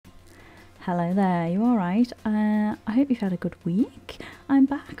Hello there, you alright? I hope you've had a good week. I'm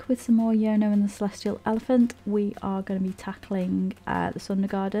back with some more Yono and the Celestial Elephant. We are going to be tackling the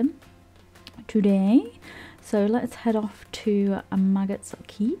Sundergarden today. So let's head off to a Maggots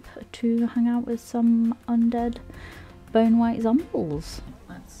keep to hang out with some undead Bonewight zombies.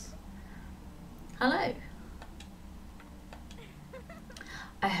 Hello.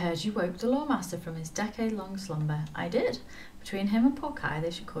 I heard you woke the Lawmaster from his decade-long slumber. I did. Between him and poor Kai, they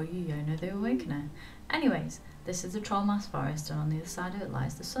should call you Yono the Awakener. Anyways, this is the Trollmass Forest, and on the other side of it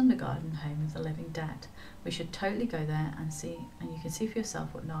lies the Sundergarden, home of the living dead. We should totally go there and you can see for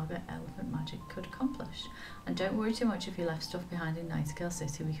yourself what Naga elephant magic could accomplish. And don't worry too much if you left stuff behind in Nightingale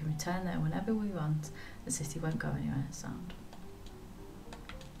City. We can return there whenever we want. The city won't go anywhere. Sound.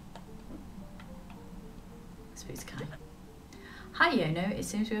 Speak to Kai. Hi Yono, it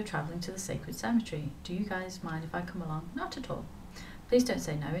seems we are travelling to the sacred cemetery. Do you guys mind if I come along? Not at all. Please don't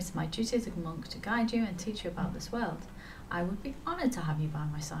say no, it's my duty as a monk to guide you and teach you about this world. I would be honoured to have you by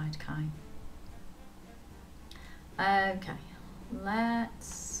my side, Kai. Okay,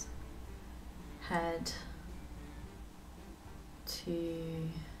 let's head to...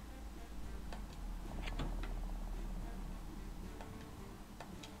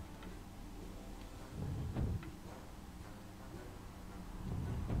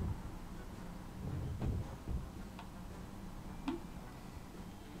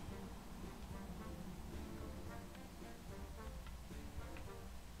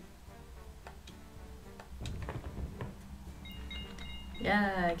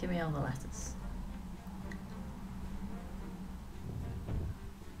 Yeah, give me all the letters.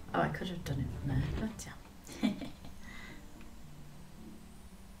 Oh, I could have done it from there, but yeah.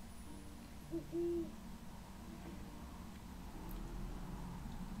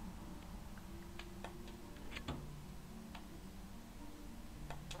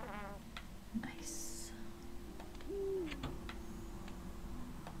 Nice.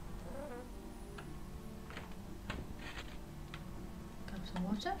 Grab some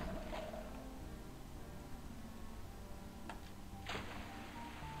water.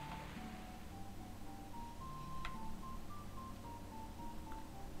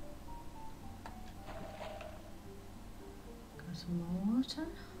 Grab some more water.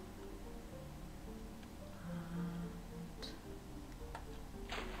 And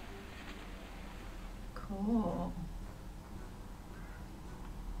cool.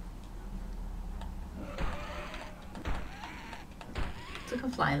 Took a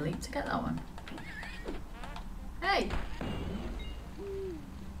flying leap to get that one. Hey!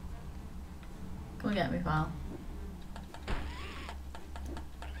 Come and get me, pal.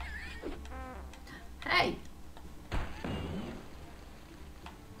 Hey! I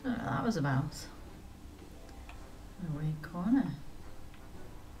don't know what that was about. A weird corner.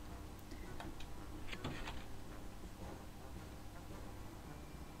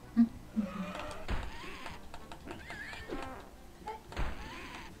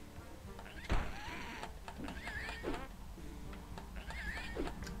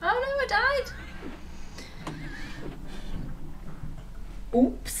 Oh no, I died!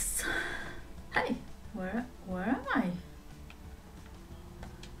 Oops! Hey, where am I?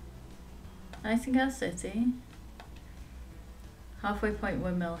 Nightingale City. Halfway point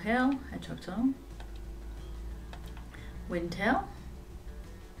Windmill Hill, Hedgehog Tunnel. Wind Hill.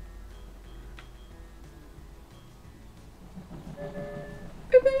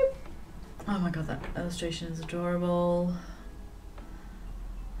 Boop, boop. Oh my god, that illustration is adorable.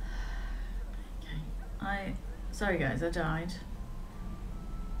 Sorry guys, I died.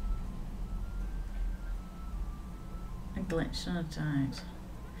 I glitched and I died.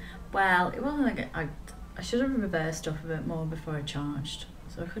 Well, it wasn't like I should have reversed stuff a bit more before I charged.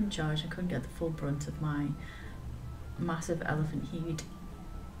 So I couldn't charge, I couldn't get the full brunt of my massive elephant heed.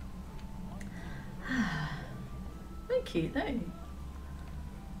 Very cute though.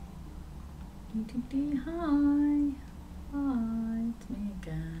 Hi. Hi, it's me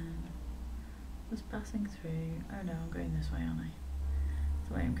again. Just passing through. Oh no, I'm going this way, aren't I? That's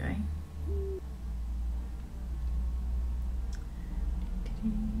the way I'm going.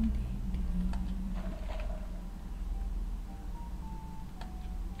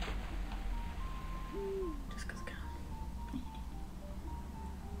 Just because I can.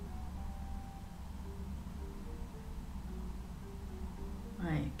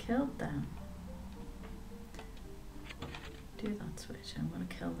 Right, killed them. Do that switch. I'm gonna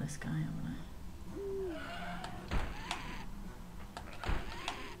kill this guy, haven't I?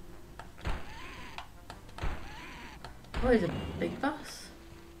 Oh, he's a big boss.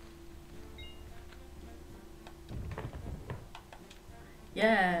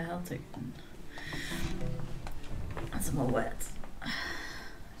 Yeah, I'll take one. And some more words.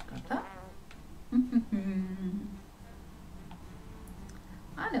 Grab that.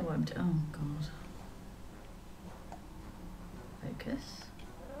 I know what I'm doing. Oh god. Focus.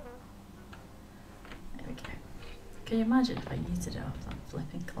 There we go. Can you imagine if I used it off that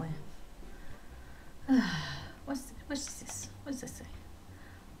flipping cliff? What's this? What's this say?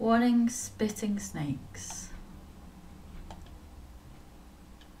 Warning, spitting snakes.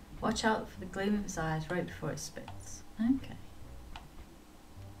 Watch out for the gleam of his eyes right before it spits. Okay.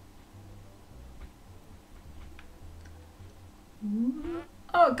 Ooh.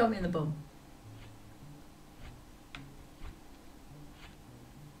 Oh, it got me in the bum.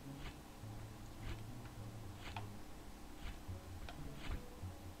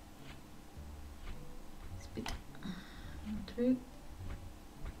 Spit. Through.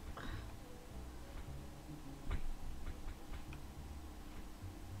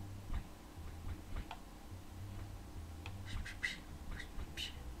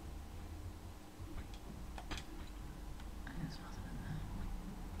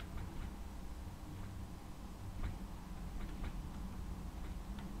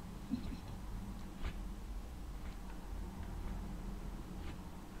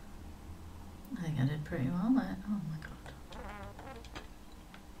 I think I did pretty well there. Oh my god.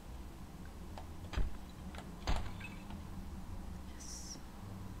 Yes.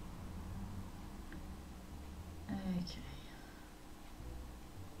 Okay.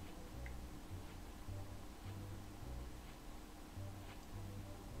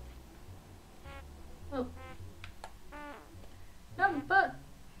 Oh. No, but.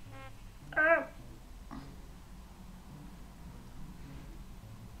 Oh.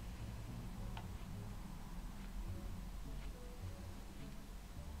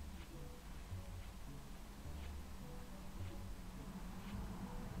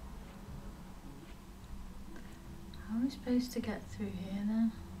 How are we supposed to get through here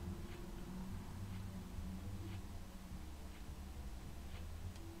then?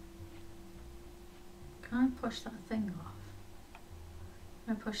 Can I push that thing off?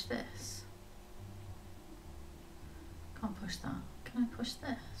 Can I push this? Can't push that. Can I push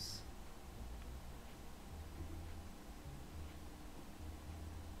this?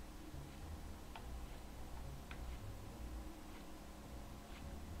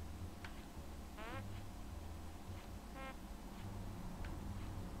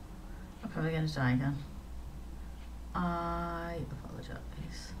 I'm probably going to die again. I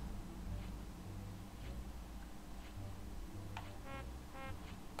apologise.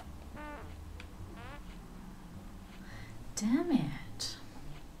 Damn it.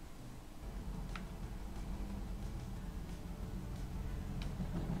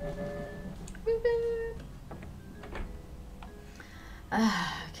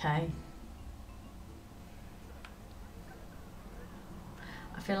 Okay.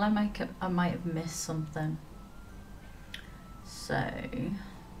 I feel like I might have missed something. So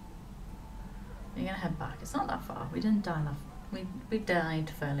we're gonna head back. It's not that far. We didn't die that far. We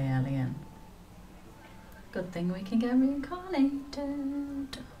died fairly early in. Good thing we can get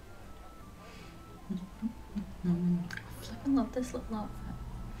reincarnated. I flipping love this little outfit.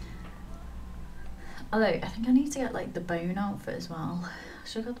 Although I think I need to get like the bone outfit as well. I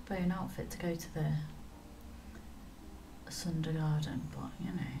should have got the bone outfit to go to the Sundergarden, but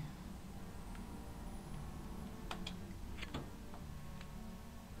you know.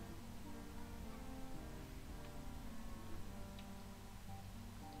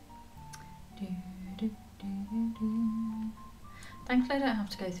 Thankfully I don't have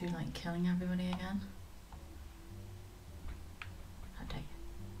to go through like killing everybody again. How dare you.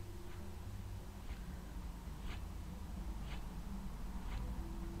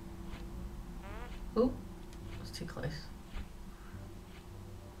 Oh, that's too close.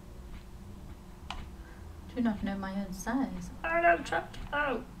 Do not know my own size. Oh no, trapped.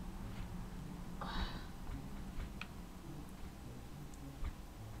 Oh.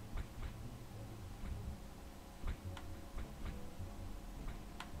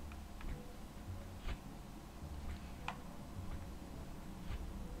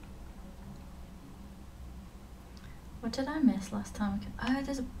 What did I miss last time? Oh,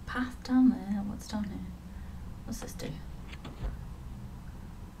 there's a path down there. What's down here? What's this do?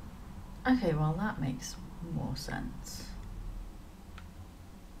 Okay, well that makes more sense.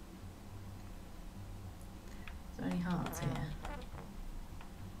 Is there any hearts here?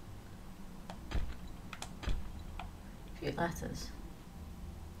 A few letters.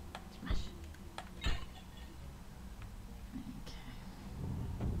 Smash.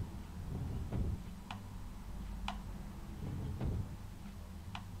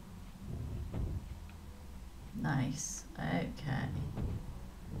 nice. Okay.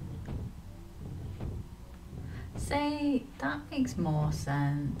 See, that makes more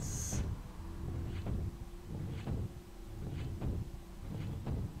sense.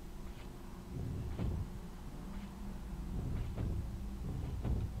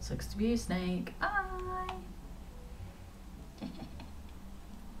 Sucks to be a snake. Bye.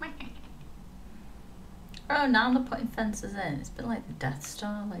 Oh, now they're putting fences in. It's been like the Death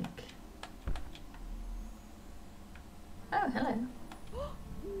Star, like. Oh, hello.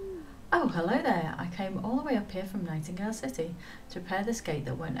 Oh, hello there. I came all the way up here from Nightingale City to repair this gate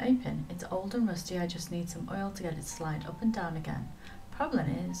that won't open. It's old and rusty. I just need some oil to get it to slide up and down again. Problem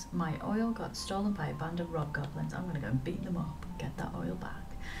is, my oil got stolen by a band of robgoblins. I'm gonna go and beat them up and get that oil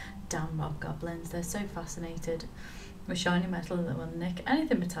back. Damn robgoblins. They're so fascinated with shiny metal that will nick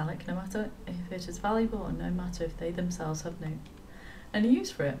anything metallic, no matter if it is valuable or no matter if they themselves have no any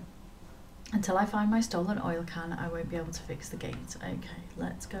use for it. Until I find my stolen oil can, I won't be able to fix the gate. Okay,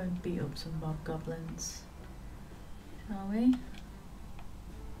 let's go and beat up some robgoblins. Shall we?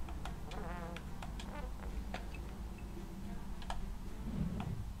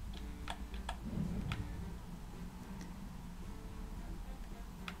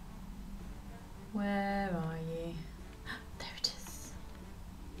 Where are you? There it is.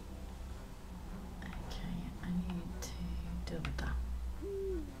 Okay, I need to deal with that.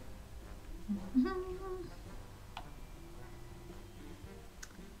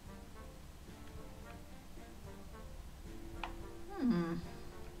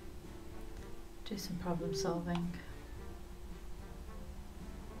 Do some problem solving.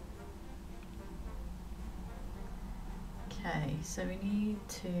 Okay, so we need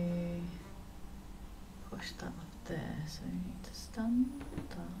to push that up there, so we need to stand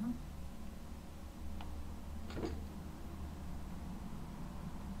that.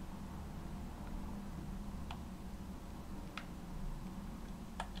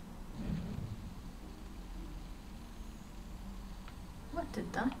 What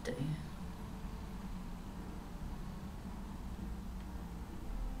did that do?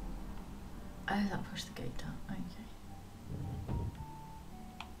 Oh, that pushed the gate down. Okay.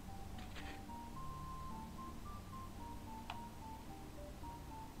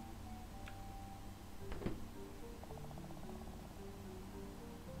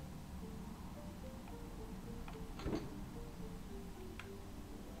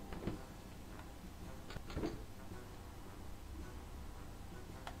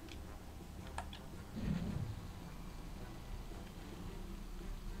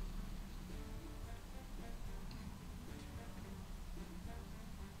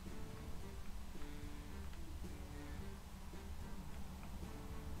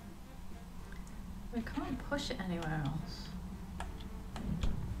 We can't push it anywhere else.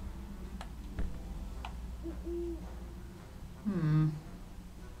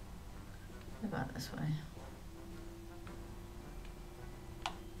 What about this way?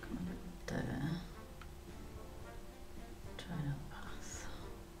 Come on up there. Try another path.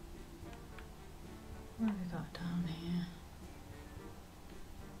 What have we got down here?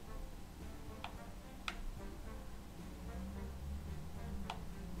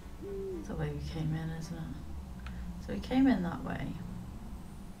 The way we came in, isn't it? So we came in that way.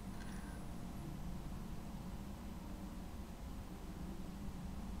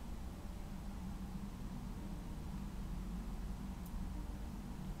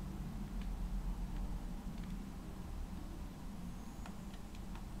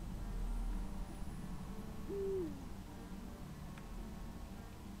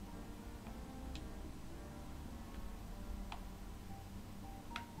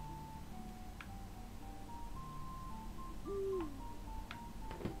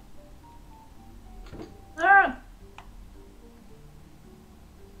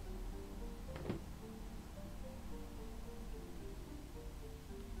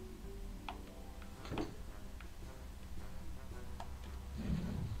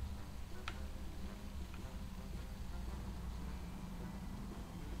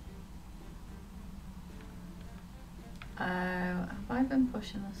 Have I been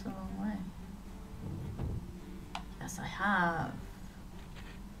pushing this the wrong way? Yes, I have.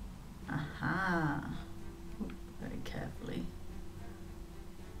 Aha. Ooh, very carefully.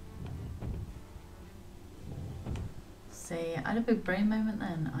 See, I had a big brain moment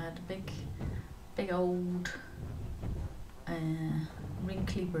then. I had a big old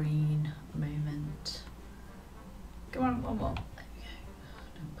wrinkly brain moment. Come on, one more. There we go.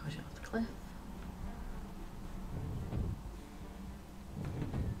 Don't push it off the cliff.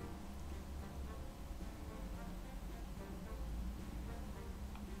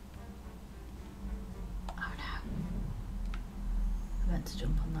 Oh no. to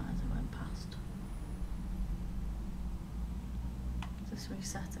jump on that as it went past. Does this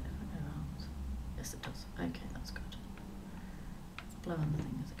reset it if I go out? Yes, it does. Okay, that's good. Let's blow on the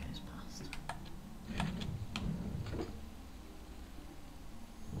thing as it goes past.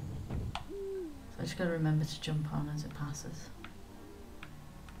 So I just got to remember to jump on as it passes.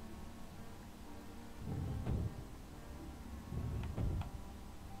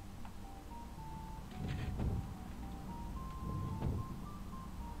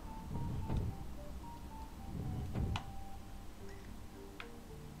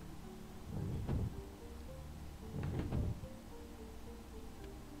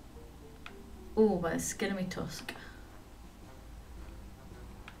 Oh, by the skin of my tusk.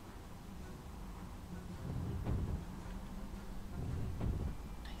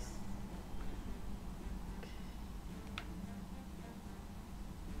 Nice. Okay.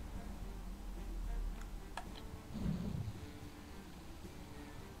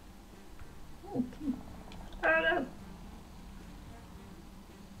 Oh, come on. Oh no!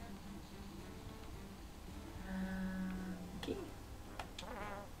 Okay.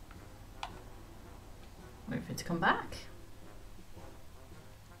 Wait for it to come back.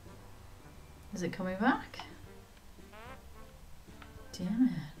 Is it coming back? Damn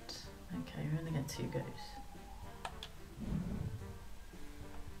it. Okay, we only get 2 goes.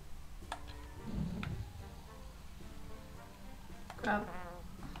 Grab.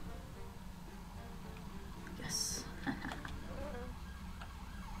 Yes. Let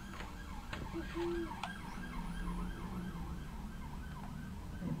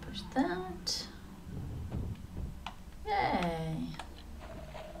me push that. Yay!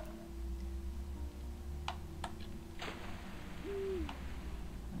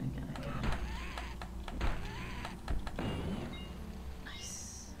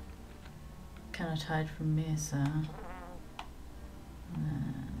 Nice. Cannot hide from me, sir. And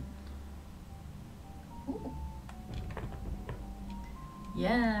then... Ooh.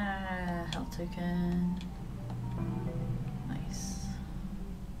 Yeah! Health token. Nice.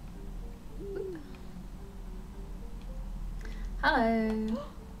 Oop. Hello!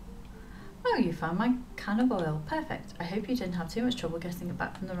 Oh, you found my can of oil. Perfect. I hope you didn't have too much trouble getting it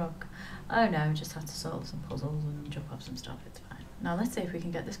back from the rock. Oh no, just had to solve some puzzles and jump off some stuff. It's fine. Now let's see if we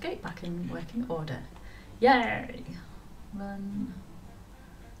can get this gate back in working order. Yay! Run.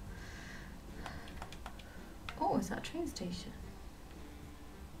 Oh, is that a train station?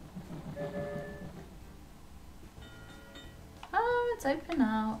 Oh, it's open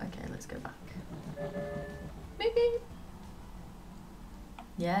now. Okay, let's go back. Beep beep.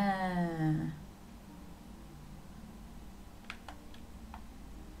 Yeah.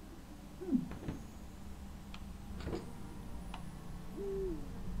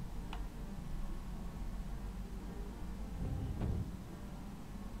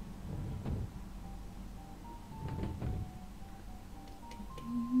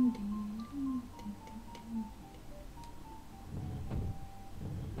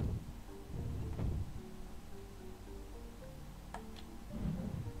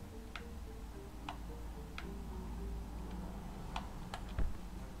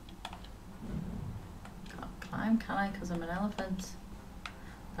 Can I? Because I'm an elephant.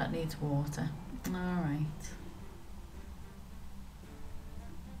 That needs water. Alright.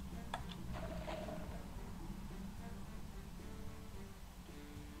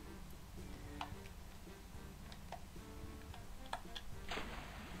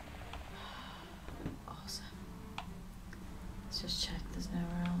 Awesome. Let's just check there's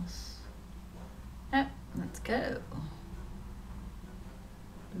nowhere else. Yep, let's go.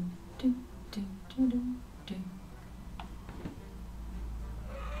 Do, do, do, do, do.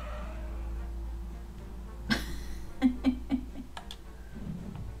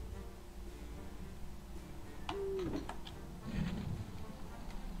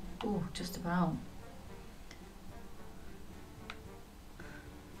 Oh, just about.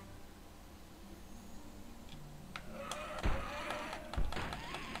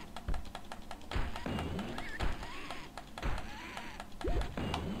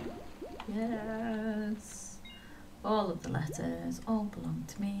 Yes. All of the letters all belong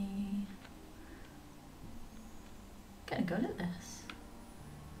to me. Getting good at this.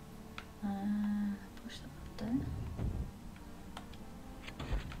 Push that button.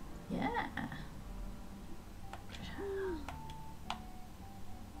 Yeah.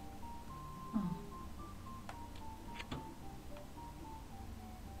 Oh.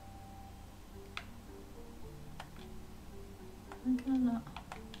 Why can I not?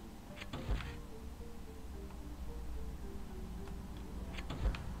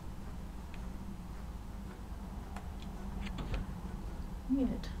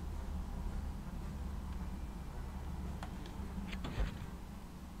 Weird.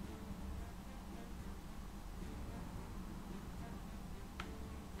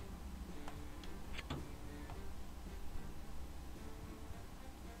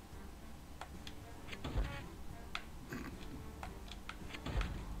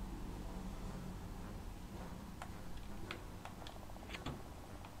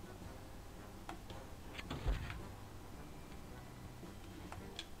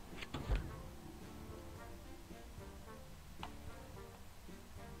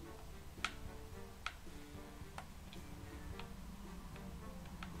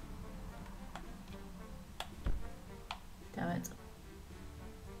 Damn it.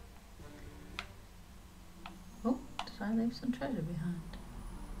 Oh, did I leave some treasure behind?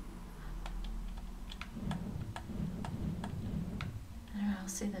 Anyone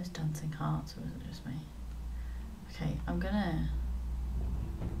else see those dancing hearts, or was it just me? Okay, I'm gonna...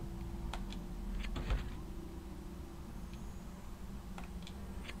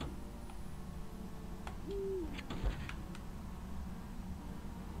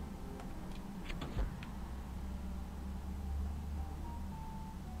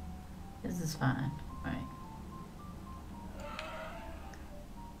 This is fine, right?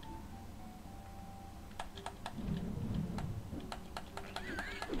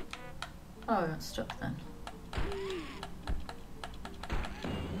 Oh, I got stuck then.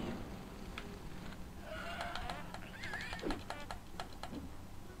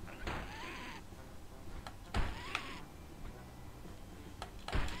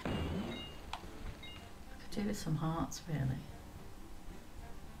 Could do with some hearts, really.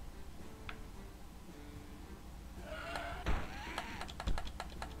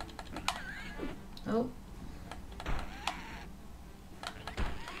 Oh.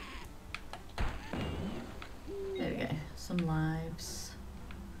 There we go. Some lives.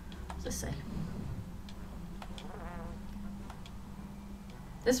 What's this say?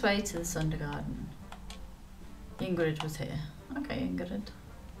 This way to the Sundergarden. Ingrid was here. Okay, Ingrid.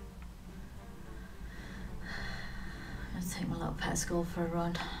 Let's take my little pet skull for a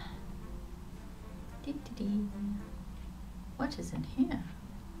run. Dee-dee-dee. What is in here?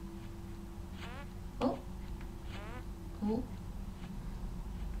 Oh. Oh.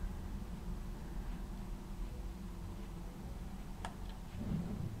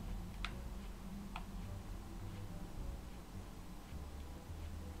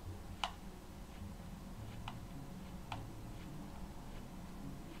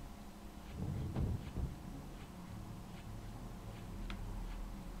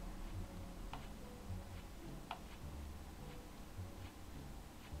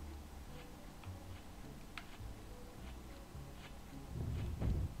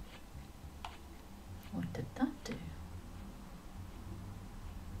 What did that do?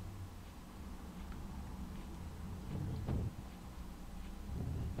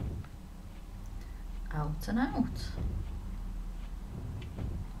 Out and out.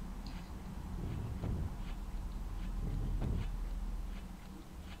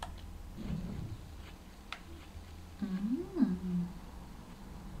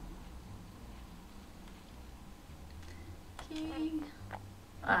 Key.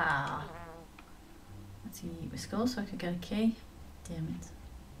 Ah. Let's eat my skull so I could get a key. Damn it.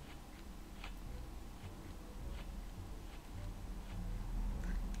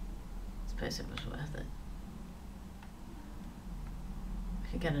 I suppose it was worth it.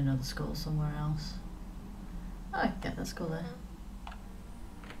 I could get another skull somewhere else. Oh, I could get that skull there.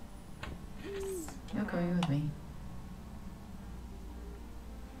 You're going with me.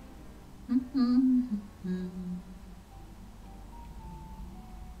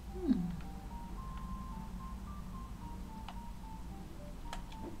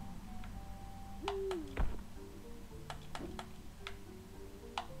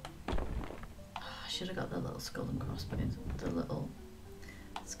 I should have got the little skull and crossbones, the little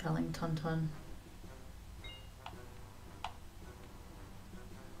scaling tauntaun.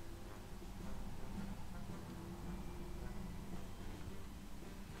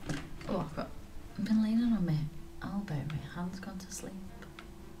 Oh, I've been leaning on my elbow, my hand's gone to sleep.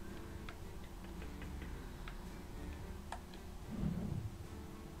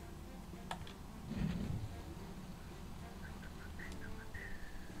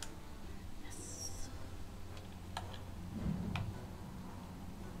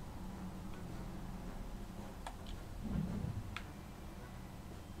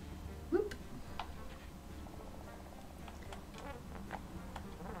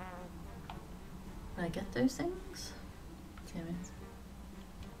 Did I get those things? Damn it.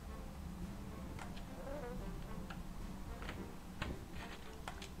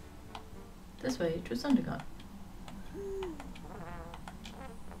 This way to Sundergarden.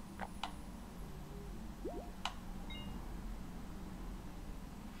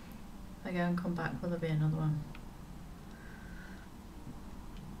 If I go and come back, will there be another one?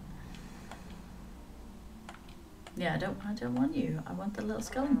 Yeah, I don't want you. I want the little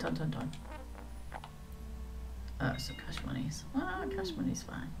skeleton. Oh, some cash monies. Ah, cash money's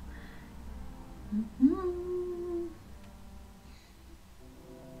fine.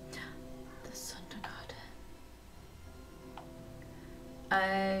 The Sundergarden.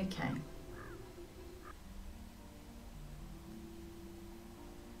 Okay.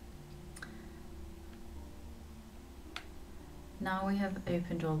 Now we have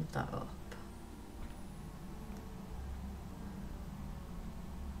opened all of that up.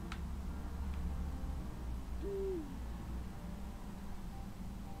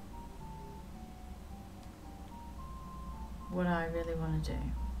 What I really want to do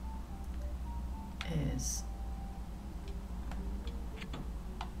is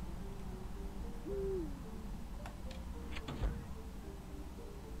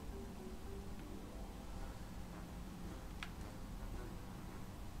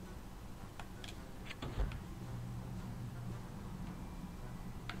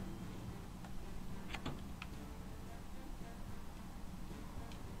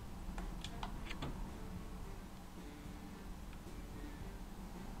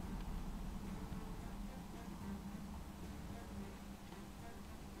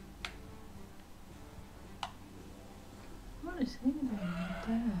what is he doing right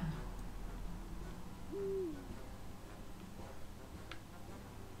there?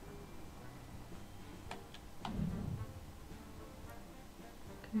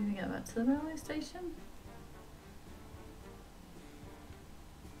 Can we get back to the railway station?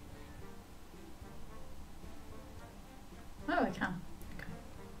 Oh, I can. Okay.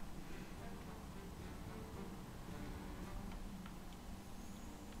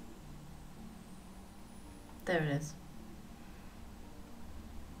 There it is.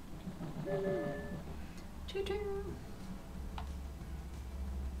 Choo-choo.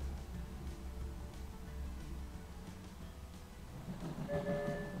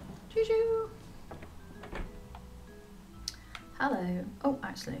 Choo-choo. Hello. Oh,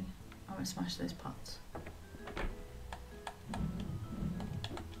 actually, I'm going to smash those pots.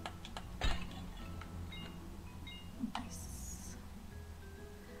 Nice.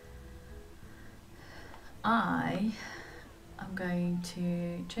 I am going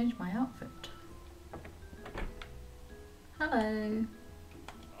to change my outfit. Hello.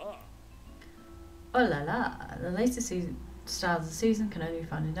 Oh la la, the latest style of the season can only be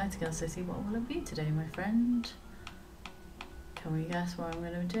found in Nightingale City. What will it be today, my friend? Can we guess what I'm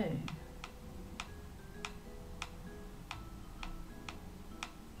going to do?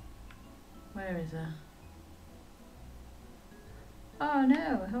 Where is it? Oh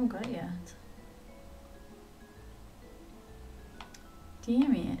no, I haven't got it yet.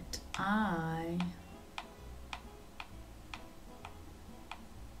 Damn it,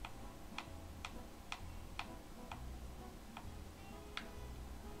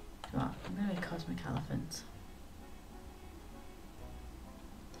 Right, I'm going to be Cosmic Elephant.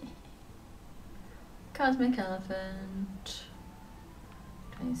 Cosmic Elephant.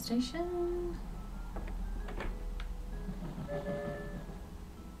 Train station.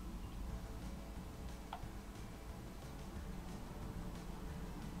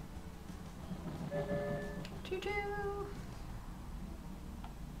 Choo-choo.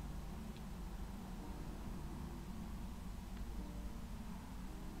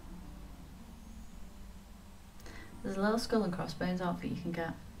 There's a little skull and crossbones outfit you can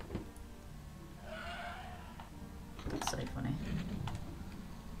get. That's so funny.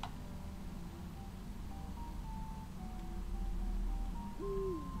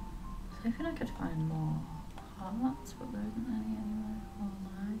 So I feel like I could find more hearts, but there isn't any anywhere, or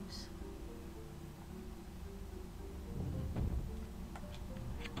lives.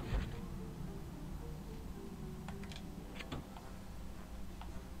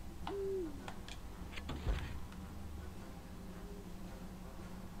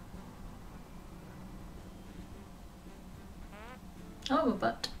 Oh,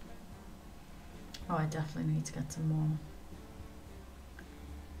 but oh, I definitely need to get some more.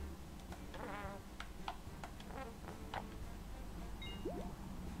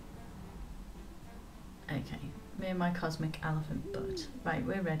 Okay, me and my cosmic elephant butt. Right,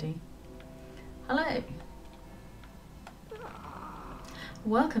 we're ready. Hello.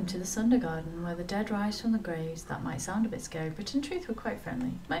 Welcome to the Sundergarden, where the dead rise from the graves. That might sound a bit scary, but in truth we're quite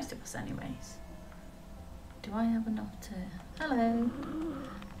friendly. Most of us anyways. Do I have enough to... Hello.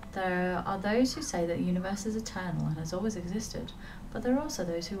 There are those who say that the universe is eternal and has always existed, but there are also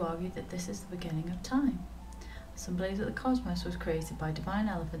those who argue that this is the beginning of time. Some believe that the cosmos was created by divine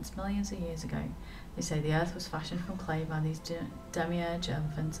elephants millions of years ago. They say the earth was fashioned from clay by these demiurge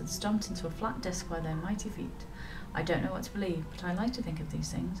elephants and stomped into a flat disc by their mighty feet. I don't know what to believe, but I like to think of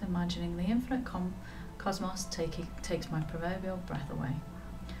these things, imagining the infinite cosmos takes my proverbial breath away.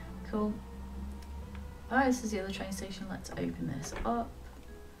 Cool. Alright, this is the other train station. Let's open this up.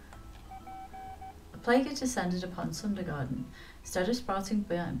 A plague had descended upon Sundergarden. Instead of sprouting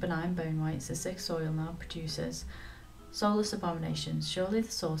benign Bonewights, the sick soil now produces soulless abominations. Surely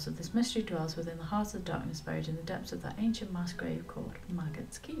the source of this mystery dwells within the heart of the darkness, buried in the depths of that ancient mass grave called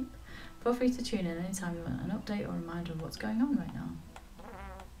Maggots Keep. Feel free to tune in anytime you want an update or reminder of what's going on right now.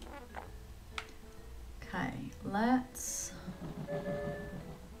 Okay, let's...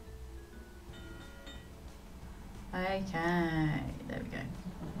 Okay, there we go.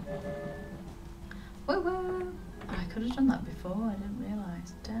 Whoa, whoa! I could have done that before, I didn't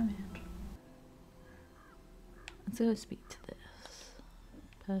realise. Damn it. Let's go speak to this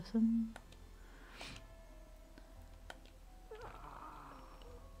person.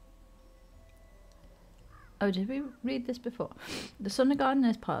 Oh, did we read this before? The Sundergarden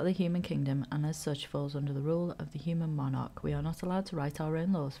is part of the human kingdom and as such falls under the rule of the human monarch. We are not allowed to write our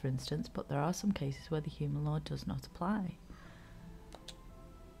own laws, for instance, but there are some cases where the human law does not apply.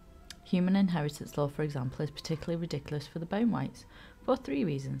 Human inheritance law, for example, is particularly ridiculous for the Bonewights for 3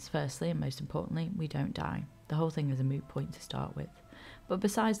 reasons. Firstly, and most importantly, we don't die. The whole thing is a moot point to start with. But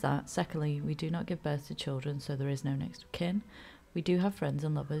besides that, secondly, we do not give birth to children, so there is no next of kin. We do have friends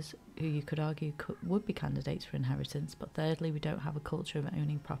and lovers who you could argue would be candidates for inheritance, but thirdly, we don't have a culture of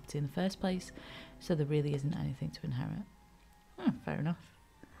owning property in the first place, so there really isn't anything to inherit. Fair enough.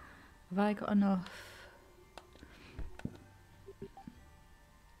 Have I got enough?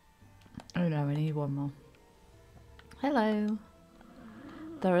 Oh no, I need one more. Hello.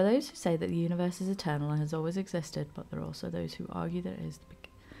 There are those who say that the universe is eternal and has always existed, but there are also those who argue that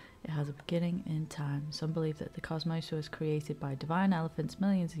it has a beginning in time. Some believe that the cosmos was created by divine elephants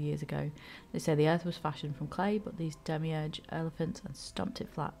millions of years ago. They say the earth was fashioned from clay, but these demiurge elephants and stomped it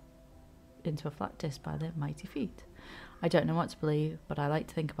flat into a flat disc by their mighty feet. I don't know what to believe, but I like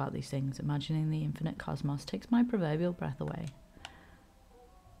to think about these things. Imagining the infinite cosmos takes my proverbial breath away.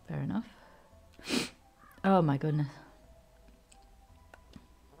 Fair enough. Oh my goodness.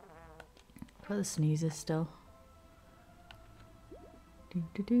 I've got the sneezes still. Do,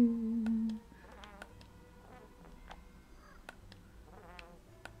 do, do.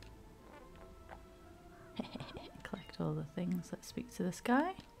 Collect all the things. Let's speak to this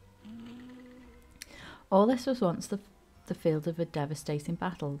guy. All this was once the field of a devastating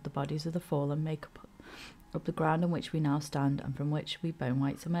battle. The bodies of the fallen make up the ground on which we now stand, and from which we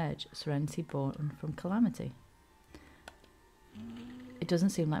Bonewights emerge. Serenity born from calamity. It doesn't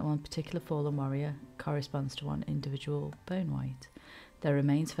seem like one particular fallen warrior corresponds to one individual Bonewight. Their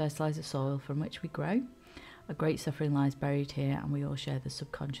remains fertilise the soil from which we grow. A great suffering lies buried here, and we all share the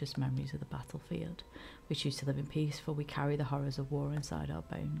subconscious memories of the battlefield. We choose to live in peace, for we carry the horrors of war inside our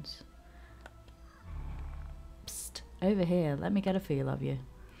bones. Psst, over here, let me get a feel of you.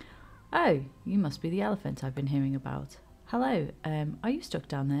 Oh, you must be the elephant I've been hearing about. Hello, are you stuck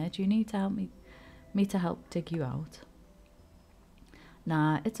down there? Do you need to help me to help dig you out?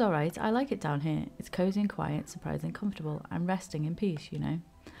 Nah, it's alright. I like it down here. It's cosy and quiet, surprisingly comfortable. I'm resting in peace, you know.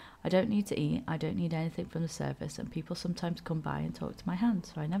 I don't need to eat, I don't need anything from the surface, and people sometimes come by and talk to my hand,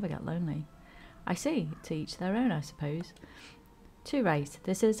 so I never get lonely. I see, to each their own, I suppose. Too right.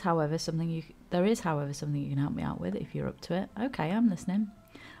 There is, however, something you can help me out with if you're up to it. Okay, I'm listening.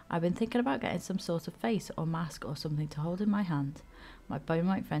 I've been thinking about getting some sort of face or mask or something to hold in my hand. My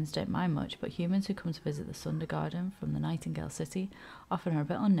Bonewight friends don't mind much, but humans who come to visit the Sundergarden from the Nightingale City often are a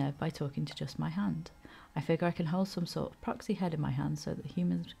bit unnerved by talking to just my hand. I figure I can hold some sort of proxy head in my hand so that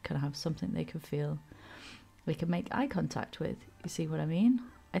humans can have something they can feel, they can make eye contact with. You see what I mean?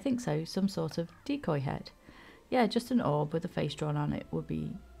 I think so, some sort of decoy head. Yeah, just an orb with a face drawn on it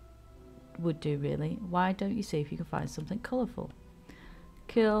would do really. Why don't you see if you can find something colourful?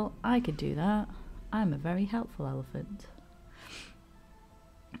 Cool, I could do that. I'm a very helpful elephant.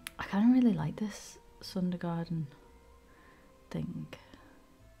 I kind of really like this Sundergarden thing.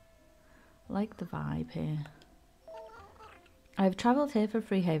 I like the vibe here. I've travelled here for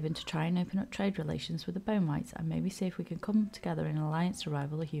Freehaven to try and open up trade relations with the Bonewights and maybe see if we can come together in an alliance to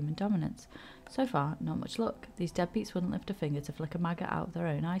rival the human dominance. So far, not much luck. These deadbeats wouldn't lift a finger to flick a maggot out of their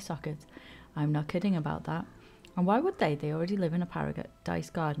own eye socket. I'm not kidding about that. And why would they? They already live in a paradise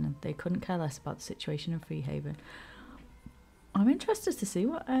garden and they couldn't care less about the situation in Freehaven. I'm interested to see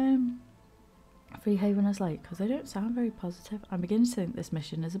what Freehaven is like, because they don't sound very positive. I'm beginning to think this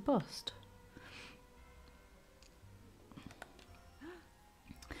mission is a bust.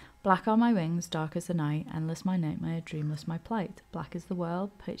 Black are my wings, dark as the night, endless my nightmare, dreamless my plight. Black is the world,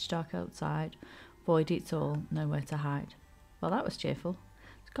 pitch dark outside, void eats all, nowhere to hide. Well, that was cheerful.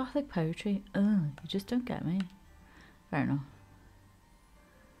 It's gothic poetry. Ugh, you just don't get me. Fair enough.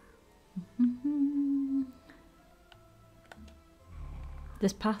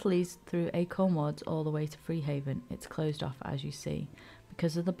 This path leads through Acorn Woods all the way to Freehaven. It's closed off, as you see.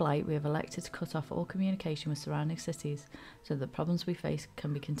 Because of the blight, we have elected to cut off all communication with surrounding cities, so that the problems we face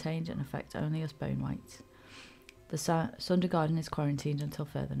can be contained and affect only us Bonewights. The Sundergarden is quarantined until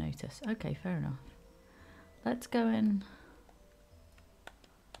further notice. Okay, fair enough. Let's go in.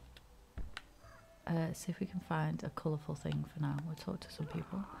 See if we can find a colourful thing for now. We'll talk to some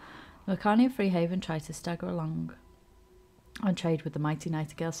people. The Mekani of Freehaven try to stagger along and trade with the mighty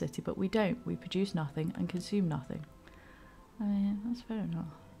Nightingale City, but we don't. We produce nothing and consume nothing. I mean, that's fair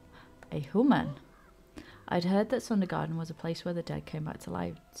enough. A human. I'd heard that Sundergarden was a place where the dead came back to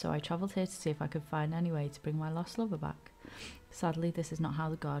life, so I travelled here to see if I could find any way to bring my lost lover back. Sadly, this is not how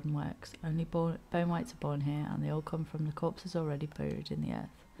the garden works. Only Bonewights are born here, and they all come from the corpses already buried in the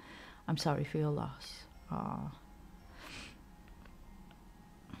earth. I'm sorry for your loss. Ah.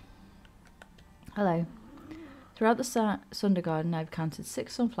 Hello. Throughout the Sundergarden, I've counted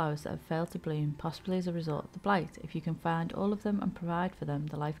 6 sunflowers that have failed to bloom, possibly as a result of the blight. If you can find all of them and provide for them,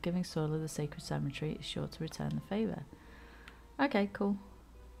 the life-giving soil of the sacred cemetery is sure to return the favour. Okay, cool.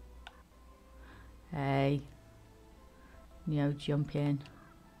 Hey. No, jump in.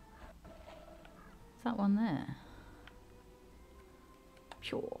 Is that one there?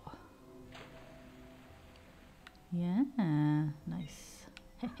 Sure. Yeah, nice.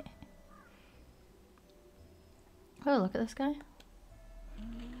 Oh, look at this guy.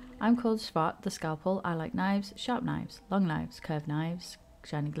 I'm called Spot, the Scalpel. I like knives, sharp knives, long knives, curved knives,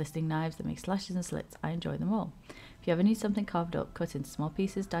 shiny glistening knives that make slashes and slits. I enjoy them all. If you ever need something carved up, cut into small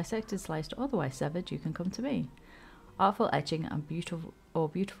pieces, dissected, sliced, or otherwise severed, you can come to me. Artful etching and beautiful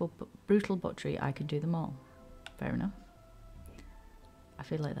brutal butchery, I can do them all. Fair enough. I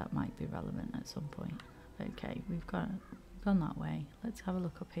feel like that might be relevant at some point. Okay, we've gone that way. Let's have a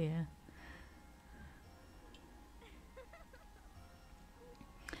look up here.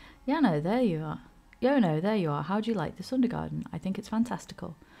 Yono, there you are. Yono, there you are. How do you like the Sundergarden? I think it's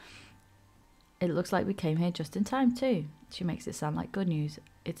fantastical. It looks like we came here just in time too. She makes it sound like good news.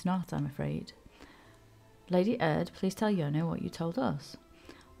 It's not, I'm afraid. Lady Erd, please tell Yono what you told us.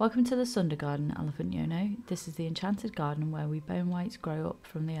 Welcome to the Sundergarden, Elephant Yono. This is the enchanted garden where we Bonewights grow up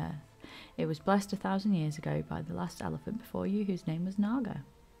from the earth. It was blessed 1,000 years ago by the last elephant before you, whose name was Naga.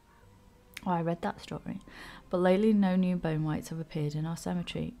 Oh, I read that story. But lately no new Bonewights have appeared in our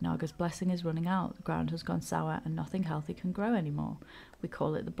cemetery. Naga's blessing is running out, the ground has gone sour and nothing healthy can grow anymore. We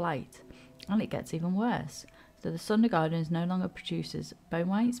call it the blight. And it gets even worse. So the Sundergarden no longer produces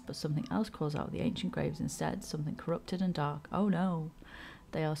Bonewights, but something else crawls out of the ancient graves instead, something corrupted and dark. Oh no!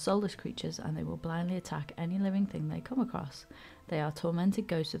 They are soulless creatures and they will blindly attack any living thing they come across. They are tormented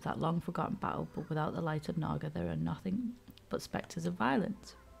ghosts of that long-forgotten battle, but without the light of Naga there are nothing but spectres of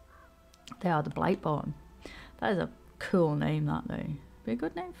violence. They are the Blightborn. That is a cool name, that though. Be a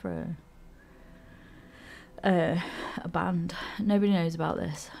good name for a band. Nobody knows about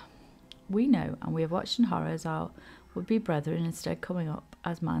this. We know, and we have watched in horror as our would-be brethren instead coming up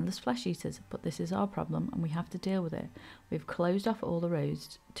as mindless flesh-eaters, but this is our problem and we have to deal with it. We've closed off all the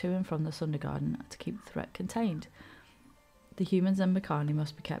roads to and from the Sundergarden to keep the threat contained. The humans and Mekani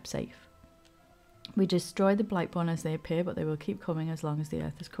must be kept safe. We destroy the Blightborn as they appear, but they will keep coming as long as the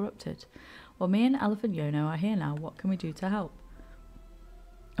earth is corrupted. Well, me and Elephant Yono are here now. What can we do to help?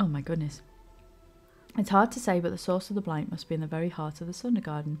 Oh my goodness. It's hard to say, but the source of the blight must be in the very heart of the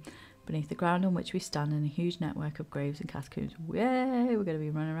Sundergarden, beneath the ground on which we stand in a huge network of graves and catacombs. Yay, we're going to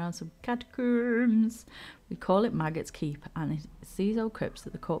be running around some catacombs. We call it Maggots Keep, and it's these old crypts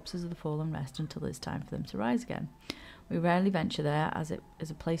that the corpses of the fallen rest until it's time for them to rise again. We rarely venture there, as it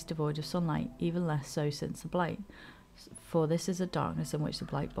is a place devoid of sunlight, even less so since the blight, for this is a darkness in which the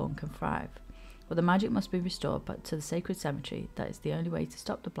Blightborn can thrive. But the magic must be restored but to the sacred cemetery. That is the only way to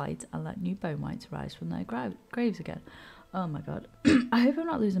stop the blight and let new Bonewights rise from their graves again. Oh my god. I hope I'm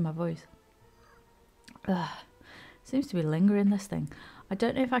not losing my voice. Seems to be lingering, this thing. I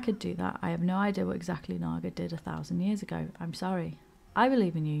don't know if I could do that. I have no idea what exactly Naga did 1,000 years ago. I'm sorry. I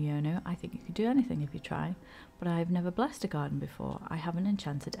believe in you, Yono. I think you can do anything if you try. But I have never blessed a garden before. I haven't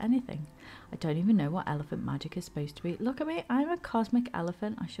enchanted anything. I don't even know what elephant magic is supposed to be. Look at me, I'm a cosmic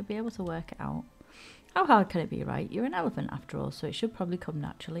elephant. I should be able to work it out. How hard can it be, right? You're an elephant after all, so it should probably come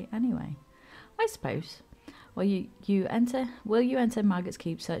naturally anyway. I suppose. Well, will you enter Maggots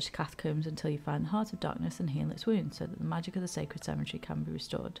Keep, search the catacombs until you find the heart of darkness and heal its wounds, so that the magic of the sacred cemetery can be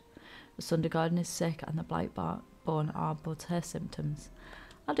restored. The Sundergarden is sick, and the blight-born are but her symptoms.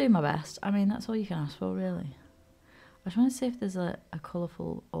 I'll do my best. I mean, that's all you can ask for, really. I just want to see if there's a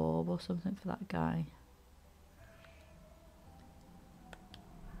colourful orb or something for that guy.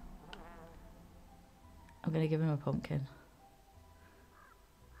 I'm going to give him a pumpkin.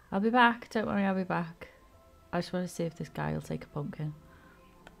 I'll be back. Don't worry, I'll be back. I just want to see if this guy will take a pumpkin.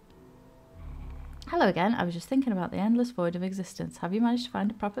 Hello again. I was just thinking about the endless void of existence. Have you managed to find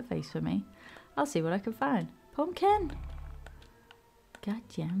a proper face for me? I'll see what I can find. Pumpkin! God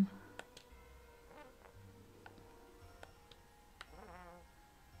damn.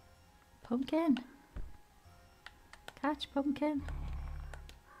 Pumpkin! Catch pumpkin!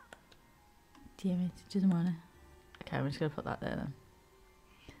 Damn it, it doesn't want to. Okay, I'm just going to put that there then.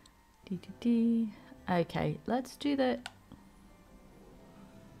 Okay, let's do the...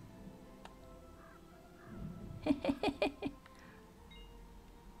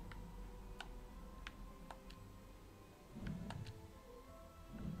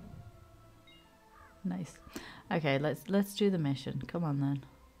 Nice. Okay, let's do the mission. Come on then.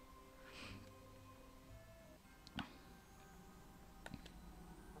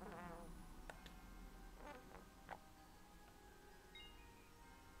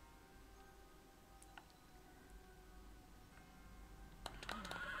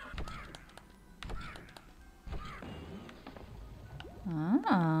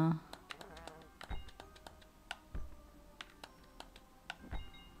 Ah.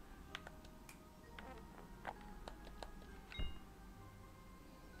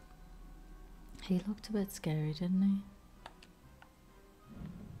 He looked a bit scary, didn't he?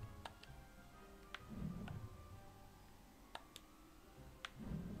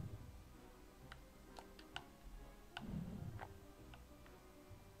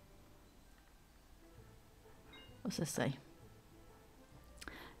 What's this say?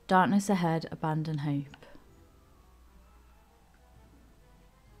 Darkness ahead, abandon hope.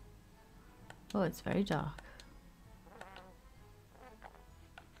 Oh, it's very dark.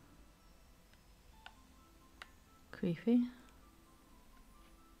 Creepy.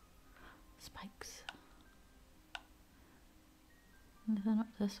 Spikes. Anything up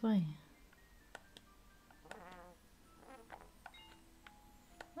this way?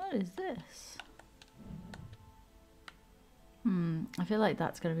 What is this? I feel like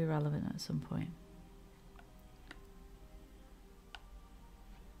that's going to be relevant at some point.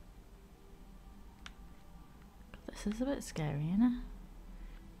 God, this is a bit scary, isn't it?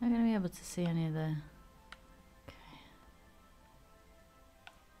 I'm not going to be able to see any of the... Okay.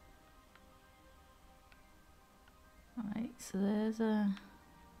 Alright, so there's a...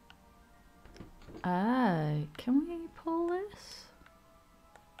 Oh, can we pull this?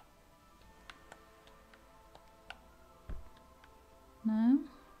 No?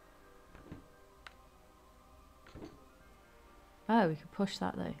 Oh, we could push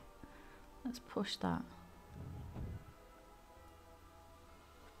that though. Let's push that.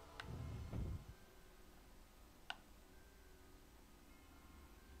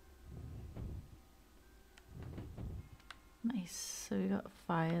 Nice. So we got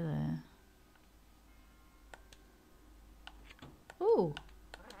fire there. Ooh.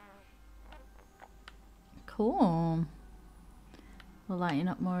 Cool. We'll lighten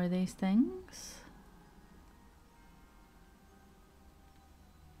up more of these things.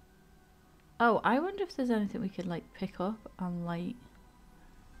 Oh, I wonder if there's anything we could like pick up and light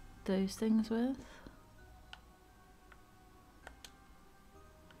those things with.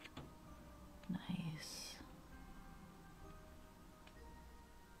 Nice.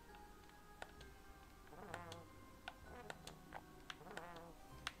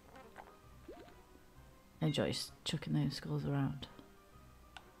 Enjoy chucking those skulls around.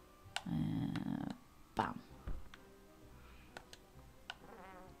 Bam.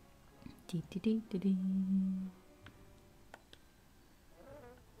 Dee dee dee dee dee.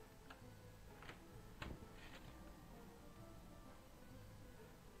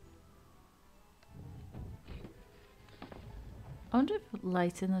 I wonder if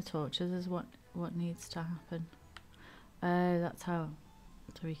lighting the torches is what needs to happen. Oh, that's how.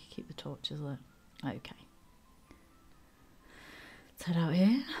 So we can keep the torches lit. Okay. Let's head out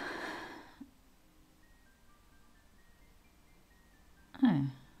here.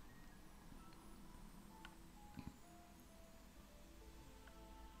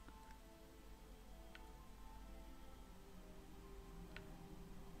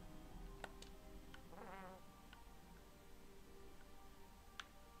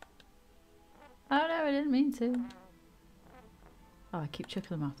 didn't mean to. Oh, I keep chucking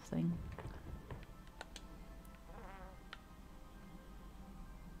them off the thing.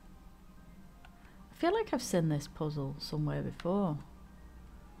 I feel like I've seen this puzzle somewhere before.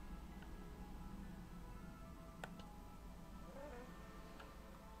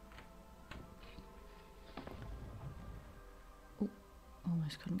 Oh,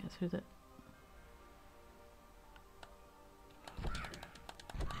 almost couldn't get through that.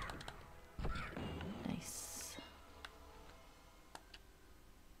 Nice.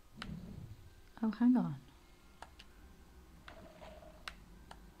 Oh, hang on.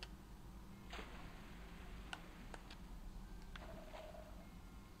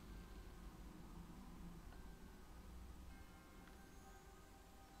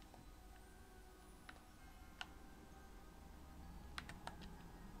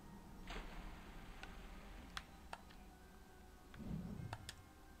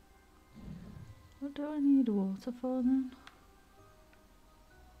 What do I need water for then?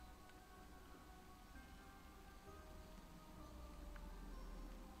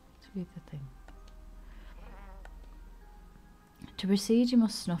 To read the thing. To proceed, you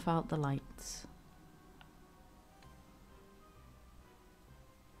must snuff out the lights.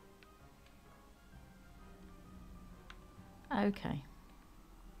 Okay.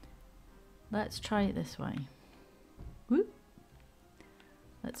 Let's try it this way. Whoop.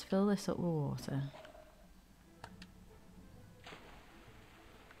 Let's fill this up with water.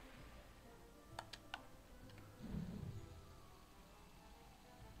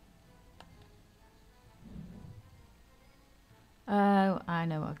 Oh, I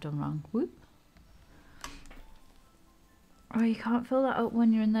know what I've done wrong. Whoop. Oh, you can't fill that up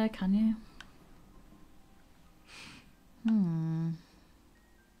when you're in there, can you?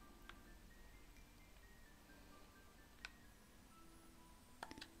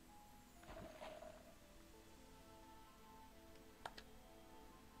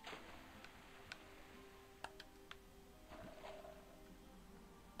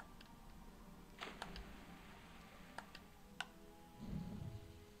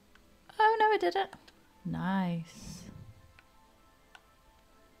 Oh no, I did it. Nice.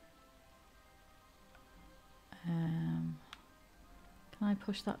 Can I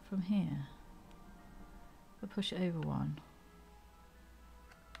push that from here? If I push it over one.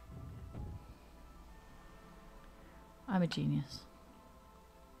 I'm a genius.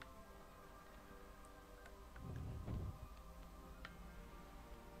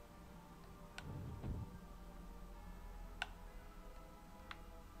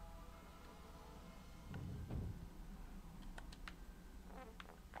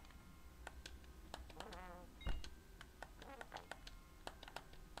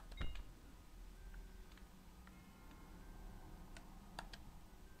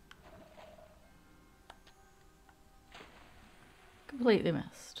 Completely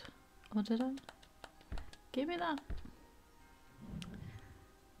missed. Or did I? Give me that.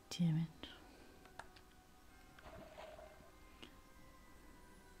 Damn it.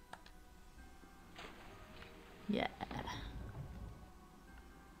 Yeah.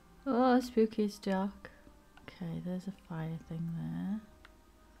 Oh, spooky as dark. Okay, there's a fire thing there.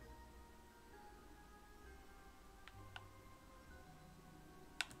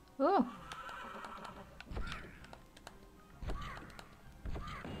 Oh!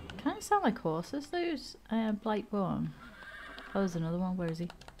 Kind of sound like horses, those blight born. Oh, there's another one. Where is he?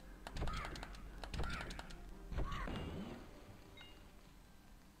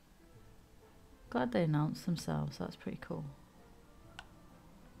 Glad they announced themselves. That's pretty cool.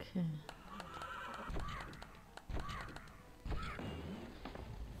 Okay.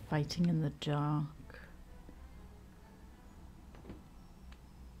 Fighting in the dark.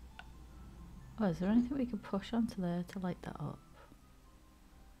 Oh, is there anything we could push onto there to light that up?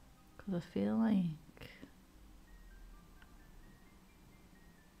 Because I feel like...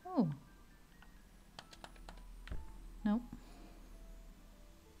 Oh. Nope.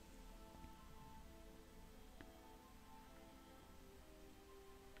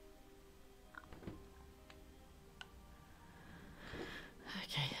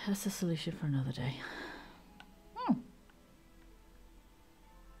 Okay, that's a solution for another day.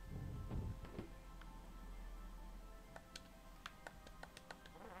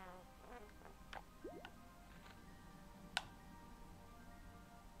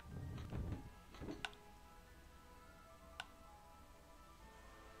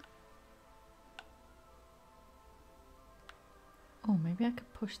 Oh, maybe I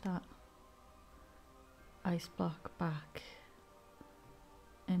could push that ice block back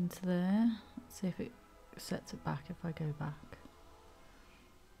into there. Let's see if it sets it back if I go back.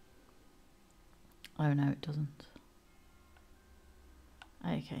 Oh no, it doesn't.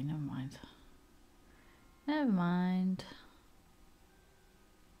 Okay, never mind. Never mind.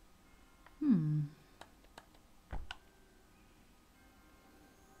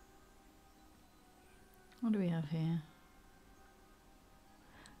 What do we have here?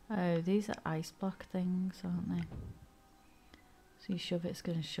 Oh, these are ice block things, aren't they? So you shove it, it's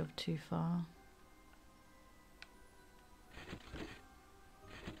going to shove too far.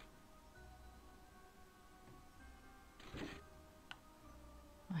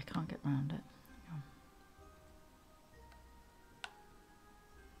 I can't get round it.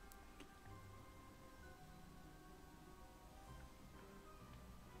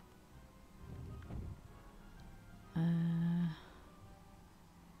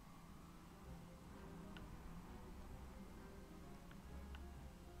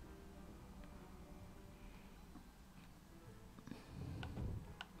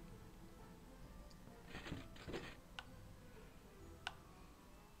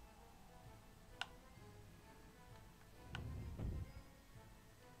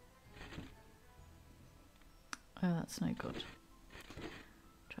 Oh, that's no good.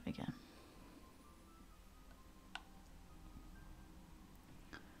 Try again.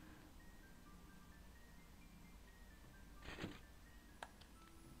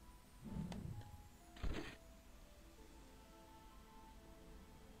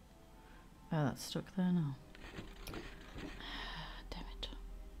 Oh, that's stuck there now. Damn it.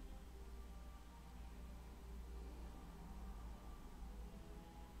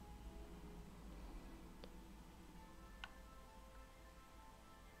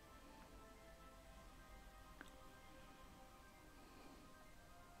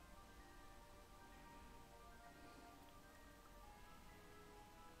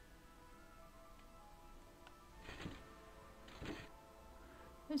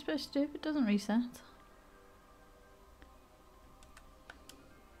 What are you supposed to do if it doesn't reset?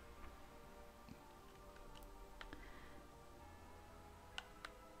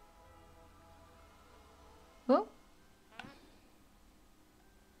 Oh!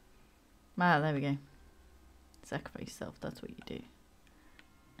 Ah, there we go. Sacrifice yourself, that's what you do.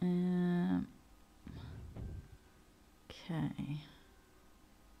 Okay.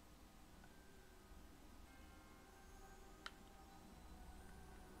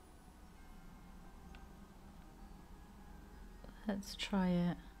 Let's try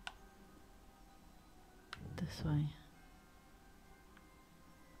it this way.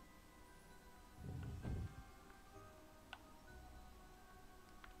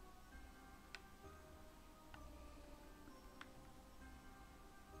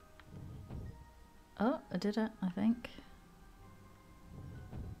 Oh, I did it, I think.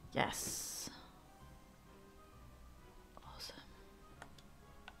 Yes. Awesome.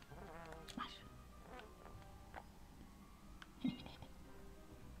 Smash.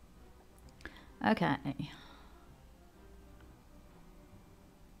 Okay.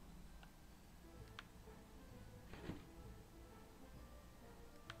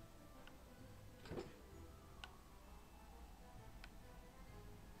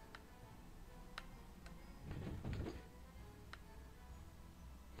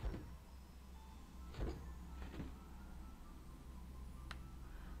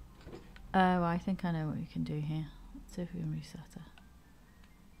 Oh, I think I know what we can do here. Let's see if we can reset her.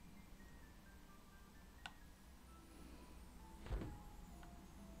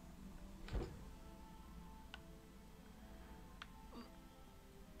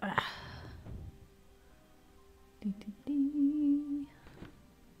 Dee, dee, dee.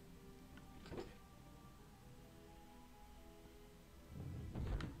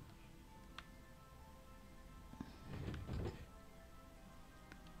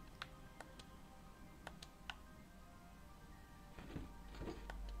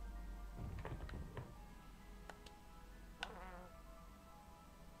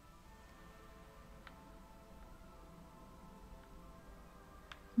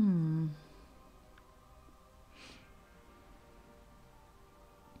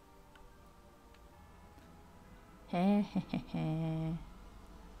 Heh heh heh heh.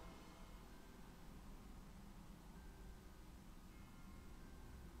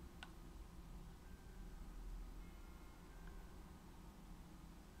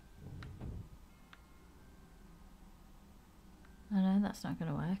 I know that's not going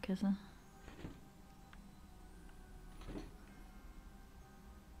to work, is it?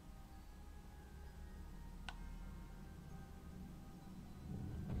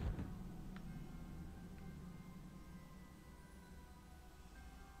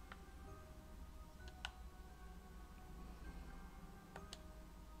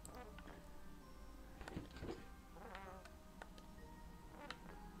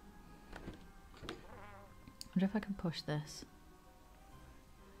 wonder if I can push this.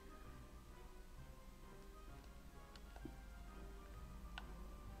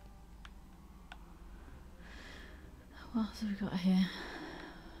 What else have we got here?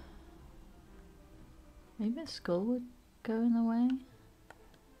 Maybe a skull would go in the way.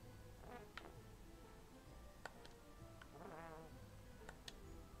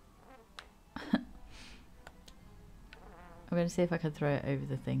 I'm going to see if I can throw it over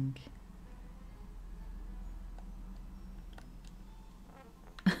the thing.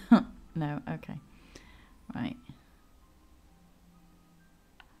 No, okay. Right.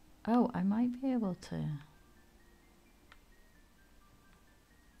 Oh, I might be able to...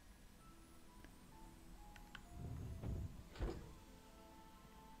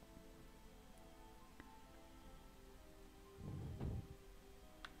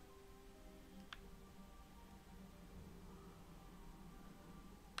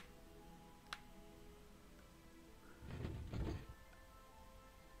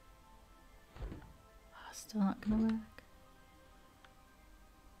 Still not gonna work.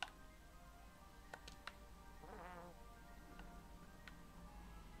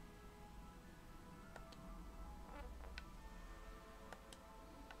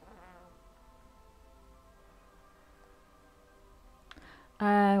 Oh,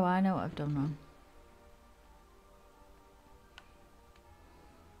 I know what I've done wrong.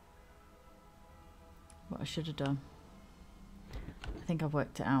 What I should have done. I think I've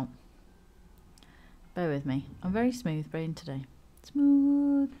worked it out. Bear with me. I'm very smooth brain today.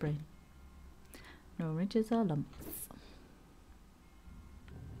 Smooth brain. No ridges or lumps.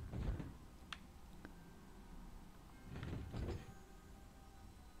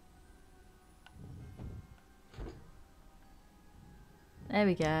 There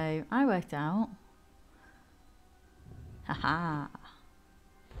we go. I worked out. Haha.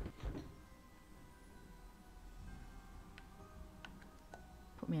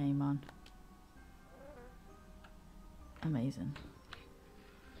 Put my aim on. Amazing.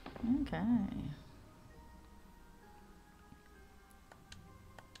 Okay.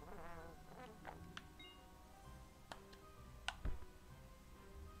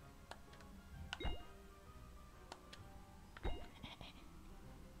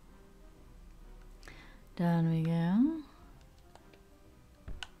 Down we go.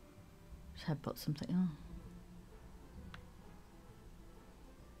 Just headbutt something on.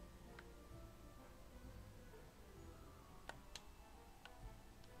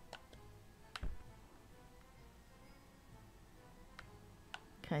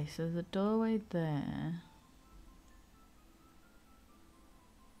 Okay, so there's a doorway there.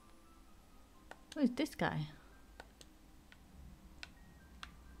 Who's this guy?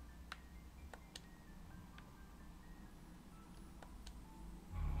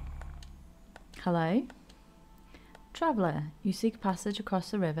 Hello? Traveller, you seek passage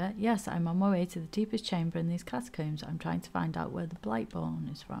across the river? Yes, I'm on my way to the deepest chamber in these catacombs. I'm trying to find out where the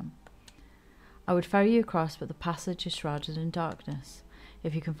Blightborn is from. I would ferry you across, but the passage is shrouded in darkness.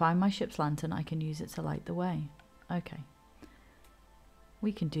 If you can find my ship's lantern, I can use it to light the way. Okay.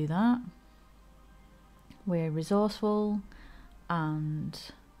 We can do that. We're resourceful and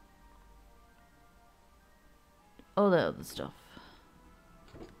all the other stuff.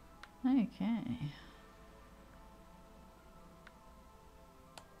 Okay.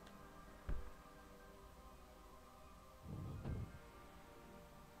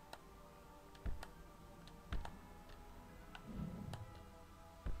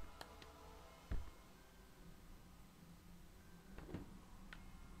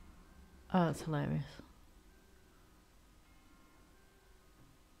 Oh, that's hilarious.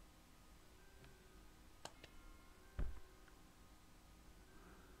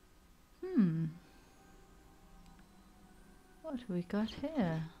 What have we got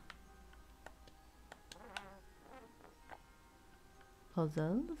here?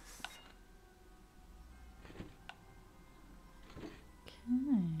 Puzzles. Okay.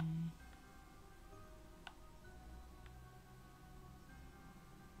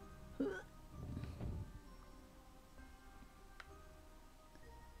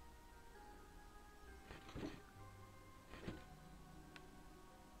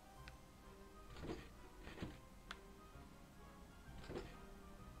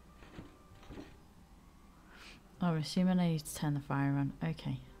 Oh, I'm assuming I need to turn the fire on.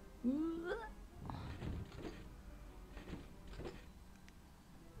 Okay.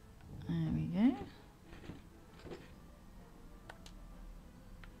 There we go.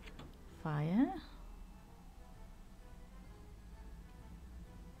 Fire.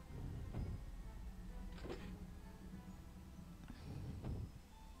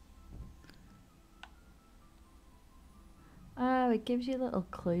 Oh, it gives you little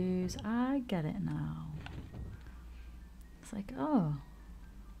clues. I get it now. It's like, oh.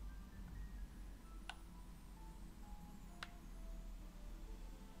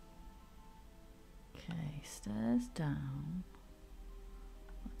 Okay, stairs down.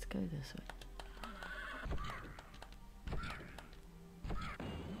 Let's go this way.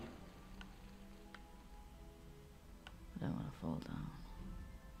 I don't want to fall down.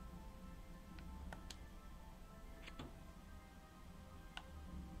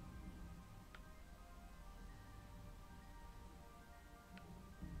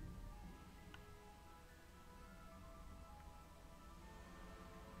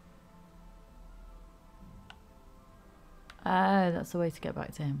 Oh, that's the way to get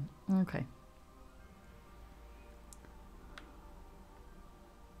back to him. Okay.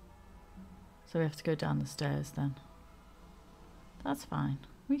 So we have to go down the stairs then. That's fine.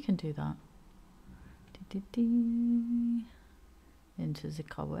 We can do that. Into the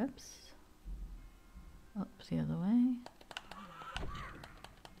cobwebs. Up the other way.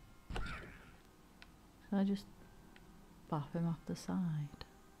 So I just bop him off the side.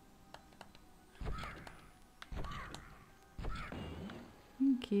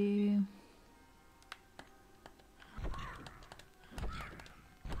 Thank you.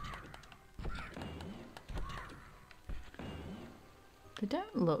 They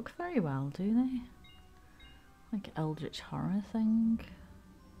don't look very well, do they? Like eldritch horror thing.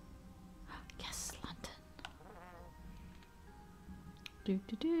 Yes, lantern. Do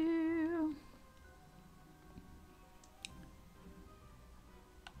do do.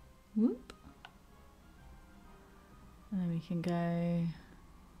 Whoop. And then we can go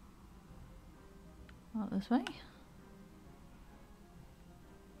out this way.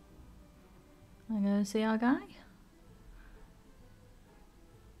 I'm going to see our guy.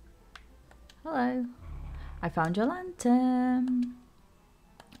 Hello. I found your lantern.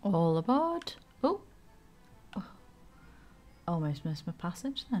 All aboard. Oh. Almost missed my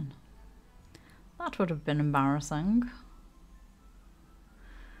passage then. That would have been embarrassing.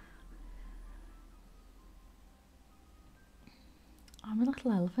 I'm a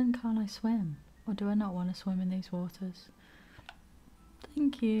little elephant, can't I swim? Or do I not want to swim in these waters?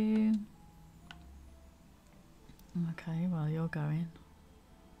 Thank you. Okay, well, you're going.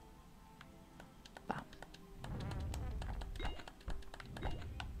 Bam.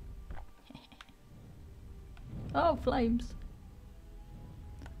 Oh, flames.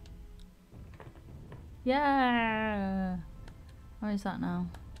 Yeah. Where is that now?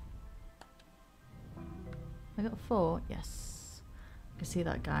 I got 4. Yes. I can see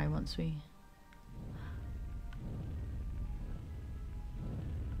that guy once we...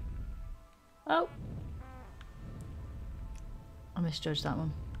 Oh! I misjudged that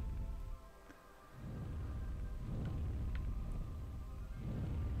one.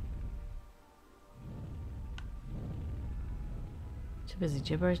 Too busy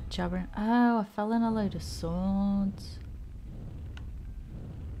jabbering. Oh, I fell in a load of swords.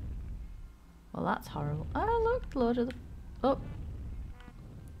 Well, that's horrible. Oh, look, Lord of the... Oh!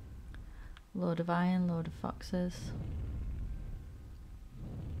 Lord of Iron, Lord of Foxes.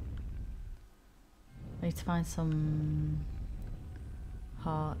 I need to find some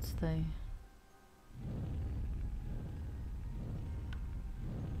hearts though.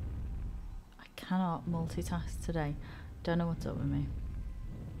 I cannot multitask today. Don't know what's up with me.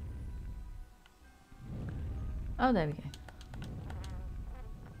 Oh, there we go.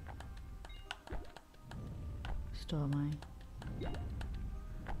 Restore my...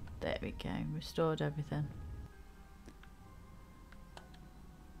 There we go. Restored everything.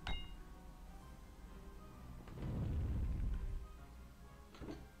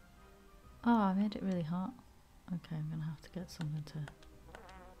 Oh, I made it really hot. Okay, I'm gonna have to get something to...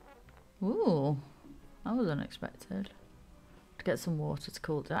 Ooh, that was unexpected. To get some water to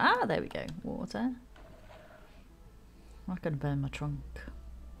cool down. Ah, there we go. Water. I'm not gonna burn my trunk.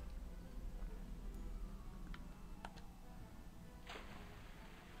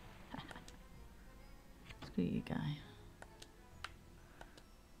 Screw you, guy.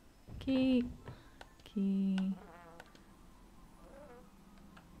 Key. Key.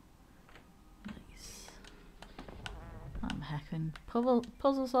 Nice. I'm hacking puzzle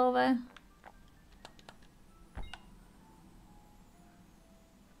solver.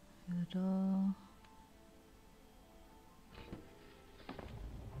 Through the door.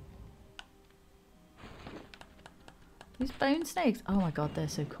 These bone snakes. Oh my god, they're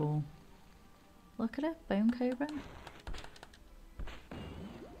so cool. Look at it, bone cobra.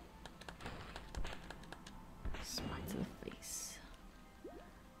 Smite to the face.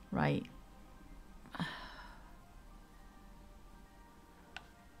 Right.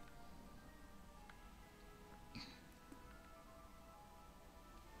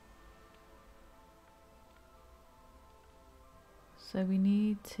 So we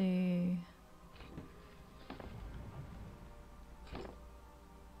need to...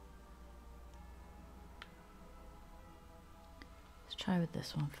 Let's try with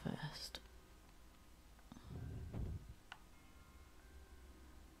this one first.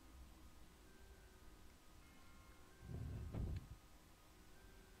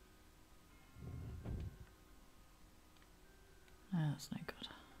 No, that's no good.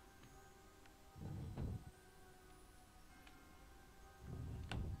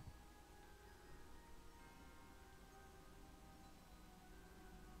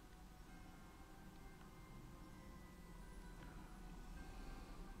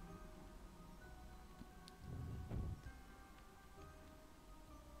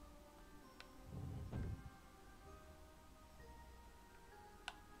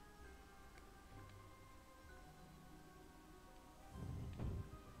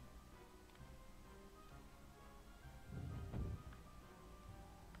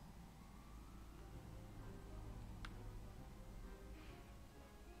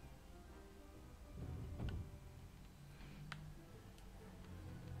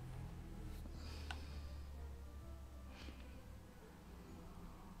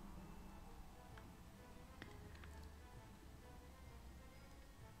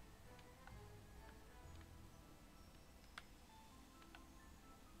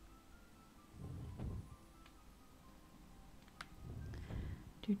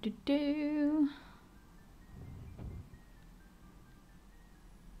 Do.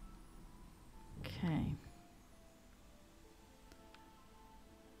 Okay.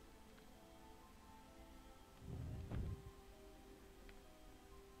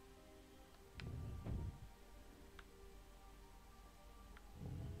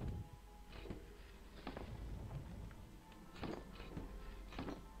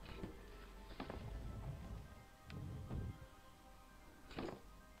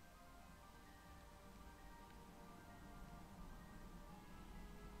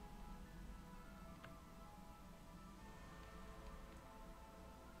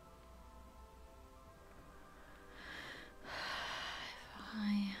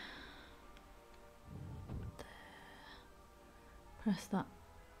 Press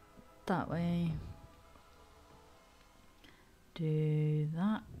that way. Do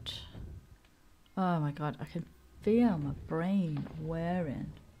that. Oh my god, I can feel my brain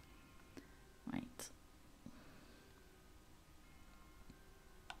wearing. Right.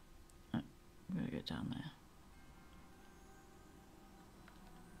 Oh, I'm gonna go down there.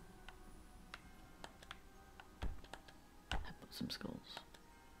 I've put some skulls.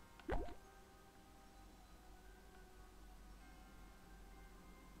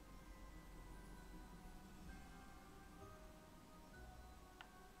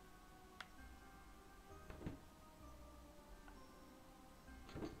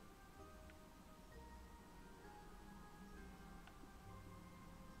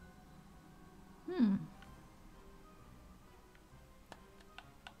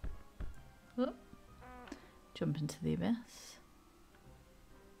 Oh. Jump into the abyss.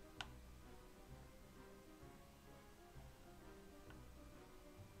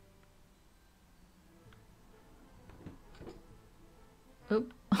 Oh,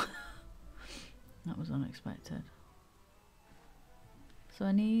 that was unexpected. So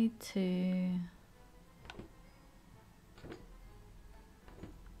I need to...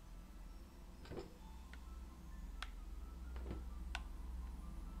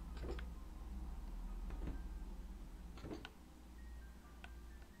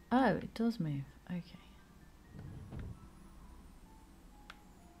 Oh, it does move. Okay.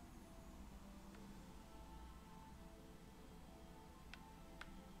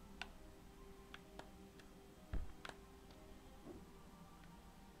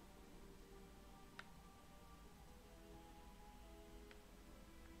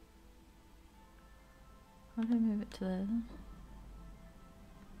 How do I move it to there then?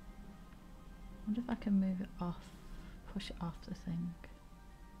 I wonder if I can move it off, push it off the thing.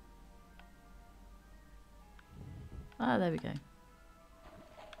 Ah, there we go.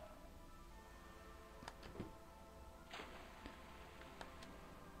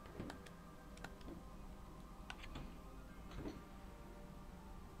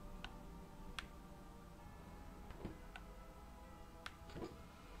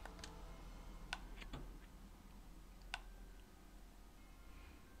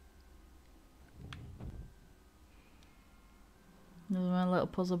 There's my little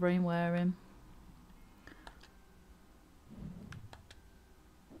puzzle brain wearing.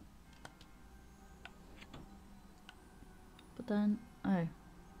 But then, oh,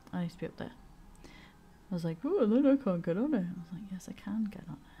 I need to be up there. I was like, oh, then I can't get on it. I was like, yes, I can get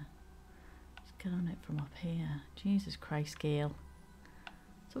on it. Just get on it from up here. Jesus Christ, Gail.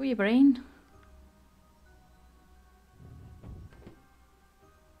 So with your brain?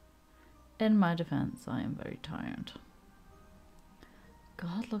 In my defense, I am very tired.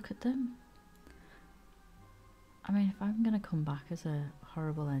 God, look at them. I mean, if I'm going to come back as a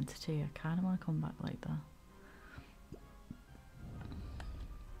horrible entity, I kind of want to come back like that.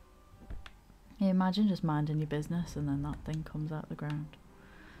 Yeah, imagine just minding your business and then that thing comes out of the ground.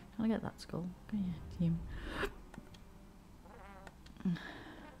 Trying to get that skull. Can you, team?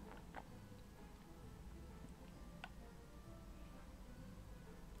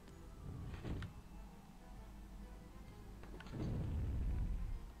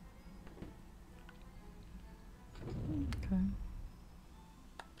 Okay.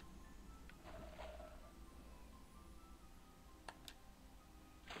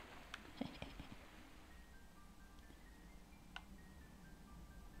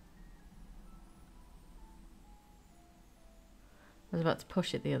 I was about to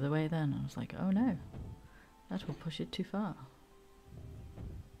push it the other way then. I was like, oh no, that will push it too far.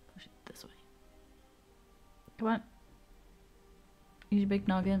 Push it this way. Come on. Use your big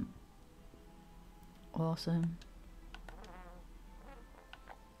noggin. Awesome.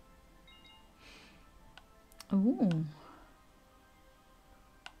 Ooh.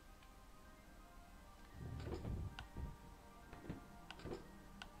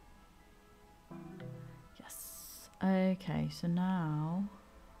 Yes. Okay, so now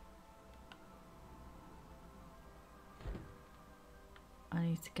I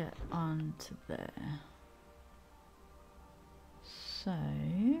need to get on to there. So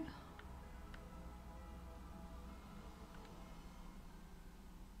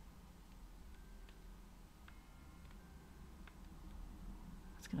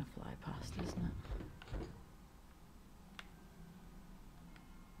it's gonna fly past, isn't it?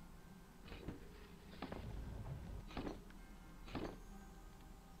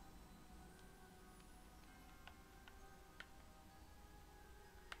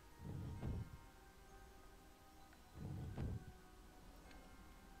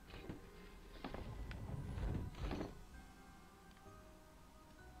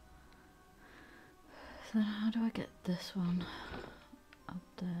 So then how do I get this one up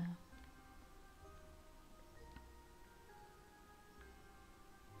there?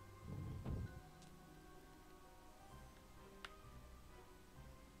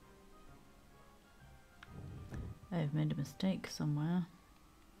 I've made a mistake somewhere.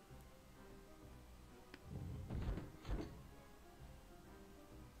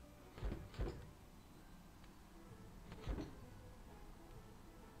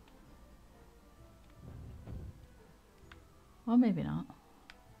 Or maybe not.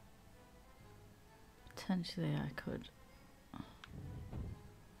 Potentially I could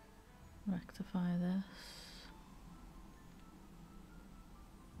rectify this.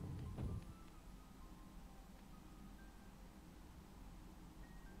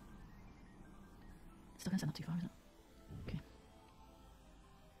 Still gonna send that too far, isn't it? Okay.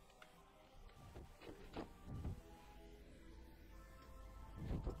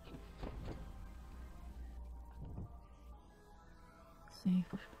 See.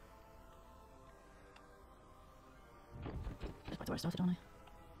 Just back to where I started, aren't I?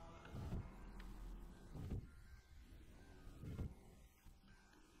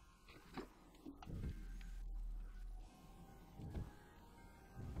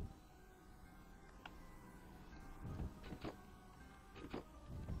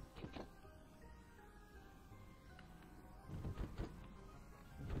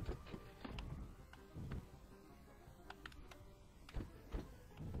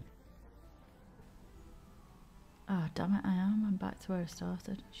 Oh, damn it, I am. I'm back to where I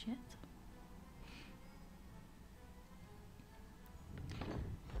started. Shit.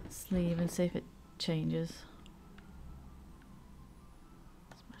 Sleeve and see if it changes.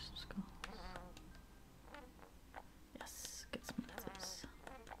 Smash some skulls. Yes, get some letters.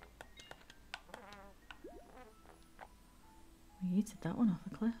 We yeeted that one off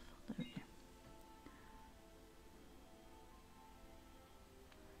a cliff. There we go.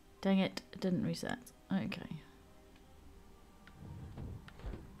 Dang it, it didn't reset. Okay.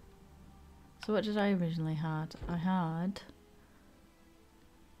 So what did I originally had? I had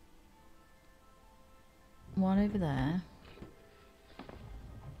one over there.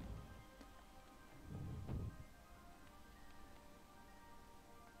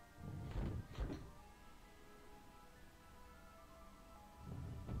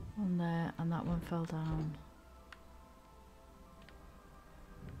 One there, and that one fell down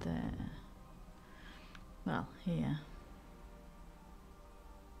there. Well, here.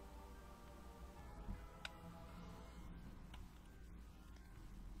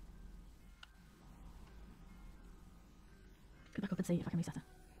 Go back up and see if I can reset it.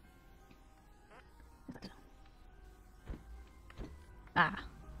 If that does it. Ah,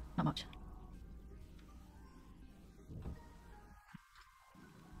 not much.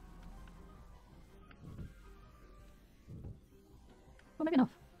 Well, maybe enough.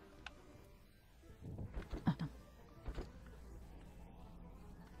 Oh, damn.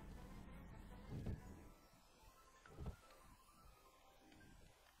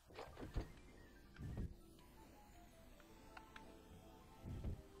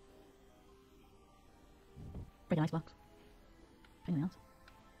 Pretty nice blocks. Anything else?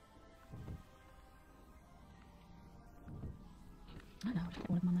 I don't know, just put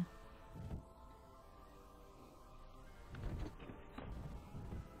one of them on there.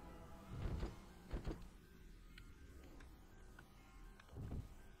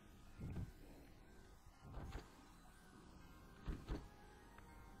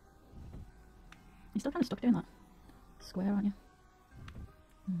 You're still kind of stuck doing that square, aren't you?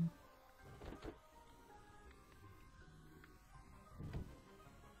 Hmm.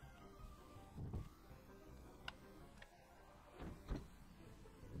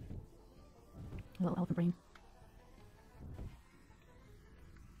 A little elephant brain.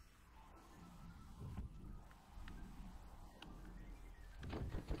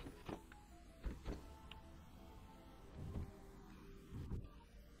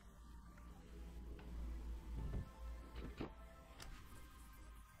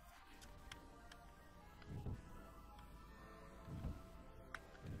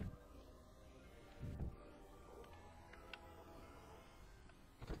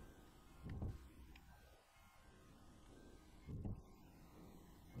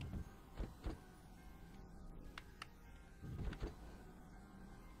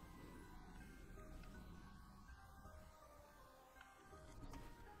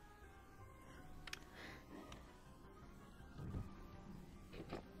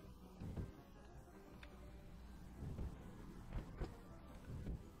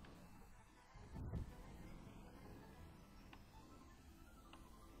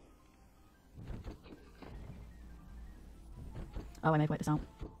 Oh, I may have worked this out.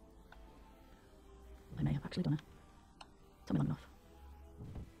 I may have actually done it. Took me long enough.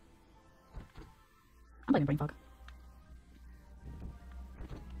 I'm blaming brain fog.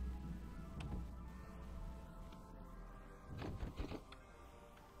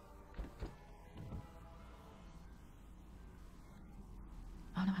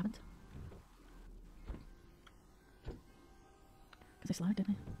 Oh no, I haven't. Because they slide, didn't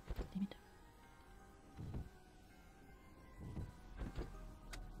they? Damn it.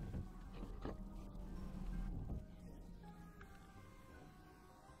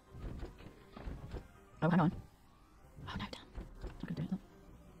 Oh, hang on. Oh no, damn. Not gonna do it then.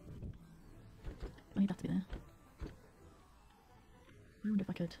 I need that to be there. I wonder if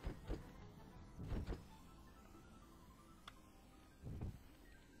I could.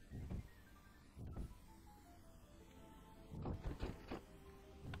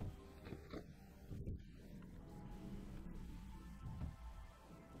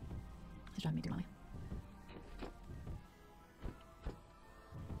 This is driving me too early.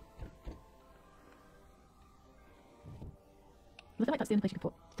 I feel like that's the only place you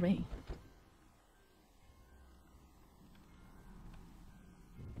could put 3.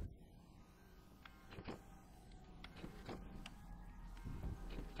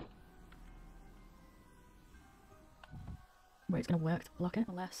 Where it's going to work to block it,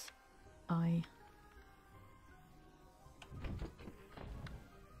 unless I...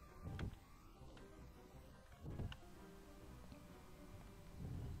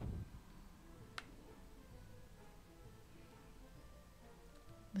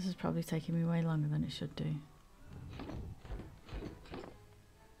 This is probably taking me way longer than it should do.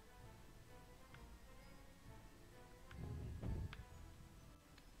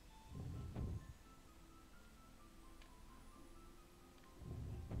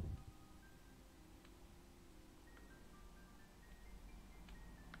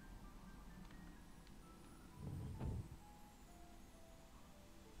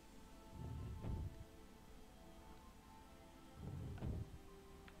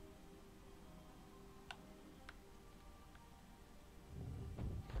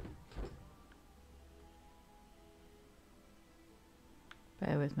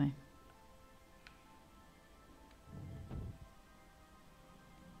 Bear with me.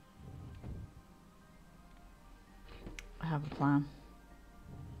 I have a plan.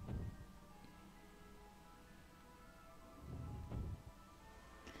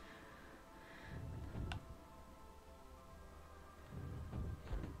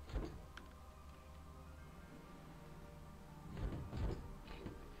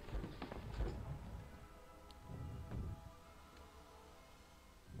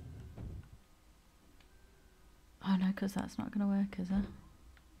 no, because that's not going to work, is it?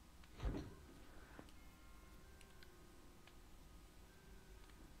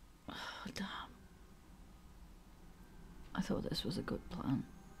 Oh, damn. I thought this was a good plan.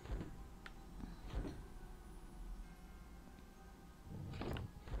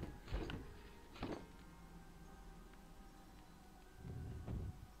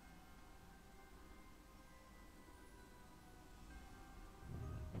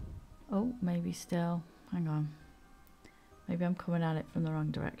 Oh, maybe still. Hang on. Maybe I'm coming at it from the wrong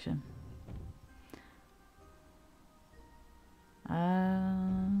direction.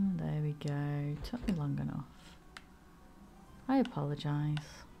 There we go. Took me long enough. I apologise.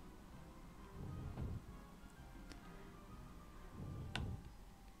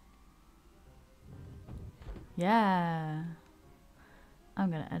 Yeah. I'm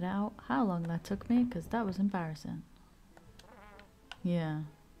going to edit out how long that took me because that was embarrassing. Yeah.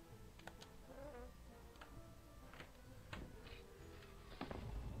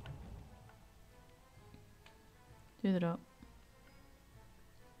 Do that up.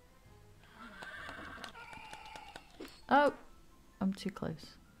 Oh! I'm too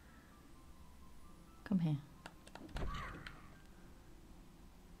close. Come here.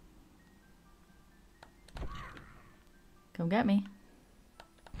 Come get me.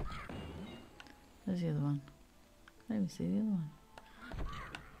 There's the other one. I don't even see the other one.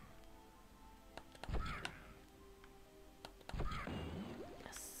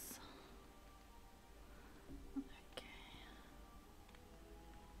 Yes. Okay.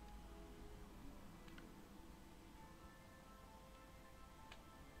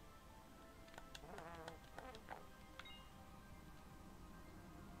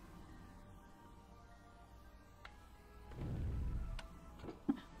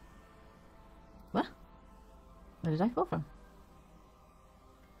 What? Where did I fall from?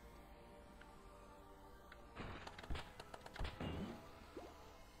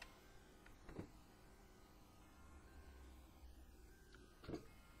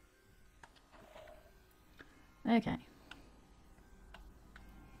 Okay.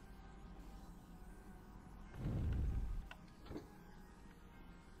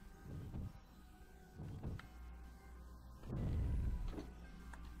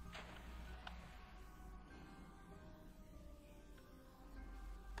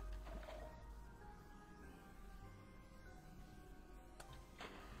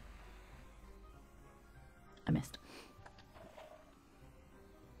 I missed.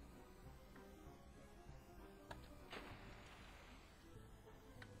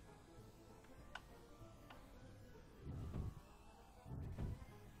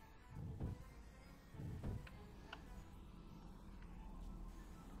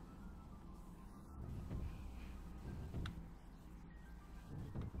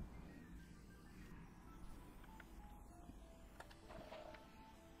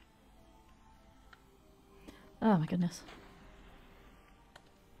 Oh my goodness.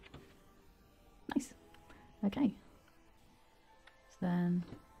 Nice. Okay. So then...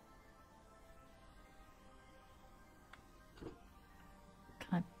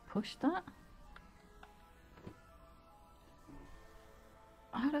 Can I push that?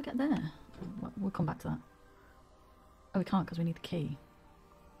 How do I get there? We'll come back to that. Oh, we can't because we need the key.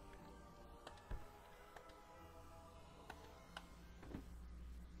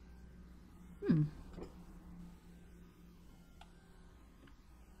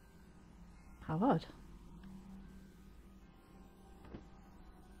 How odd.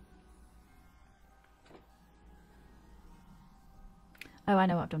 Oh, I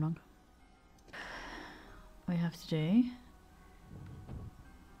know what I've done wrong. What we have to do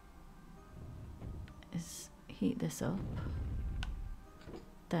is heat this up,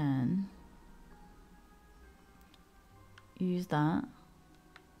 then use that.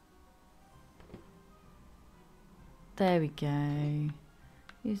 There we go.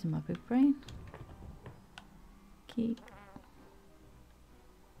 Using my big brain. Keep.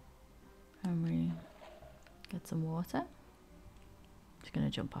 And we get some water. Just gonna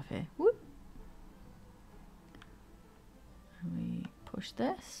jump off here. Whoop. And we push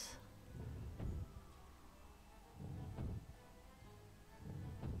this.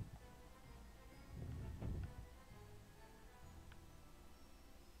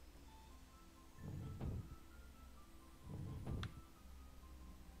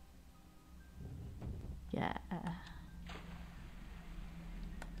 Yeah.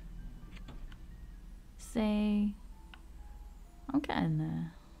 See, I'm getting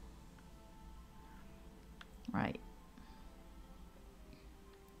there. Right.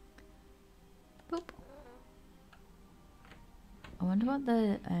 Boop. I wonder what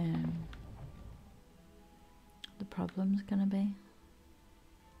the problem's gonna be.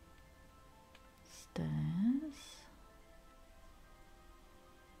 Stairs.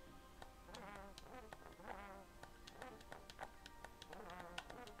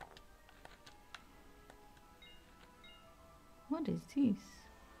 What is this?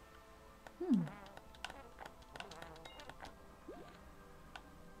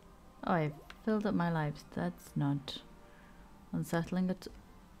 Oh, I filled up my lives. That's not unsettling at all.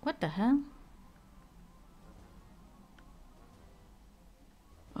 What the hell?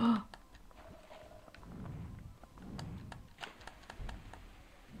 Oh!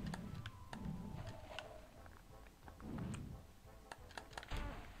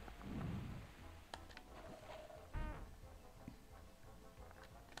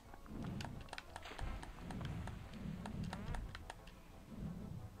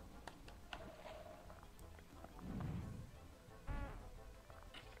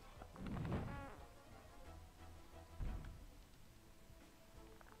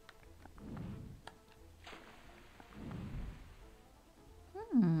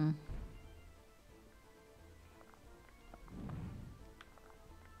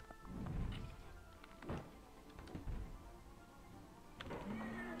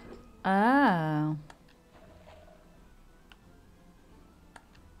 Oh.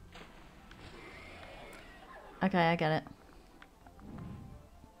 Okay, I get it.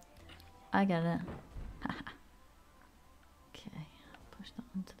 I get it. Okay, push that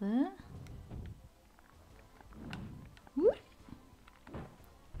onto there. Whoop.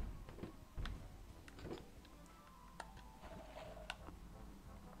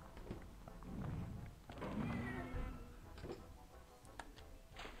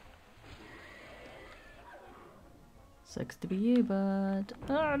 Sucks to be you, bud.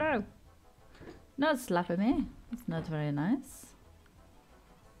 Oh no! Not slapping me. It's not very nice.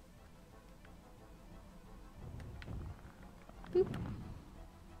 Boop.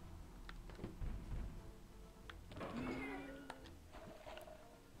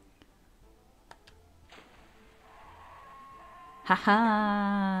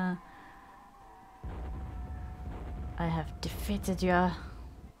 Haha! I have defeated you.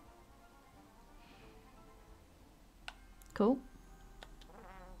 Cool.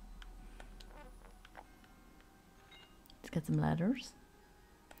 Let's get some ladders.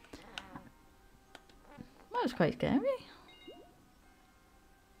 That was quite scary.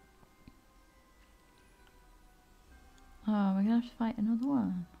 Oh, we're gonna have to fight another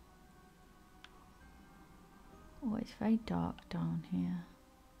one. Oh, it's very dark down here.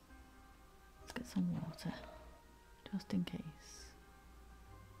 Let's get some water, just in case.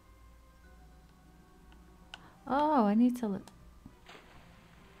 Oh, I need to look.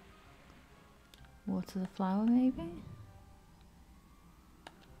 Water the flower, maybe?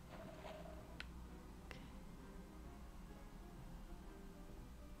 Okay.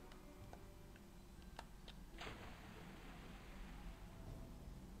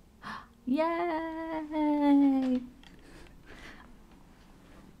 Yay!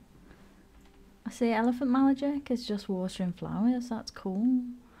 I see elephant magic is just watering flowers. That's cool.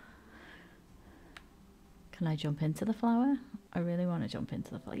 Can I jump into the flower? I really want to jump into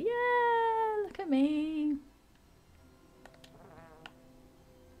the flower. Yeah! Look at me!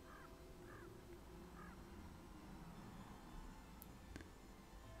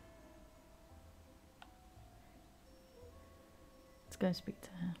 Let's go speak to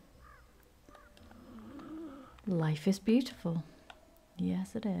her. Life is beautiful.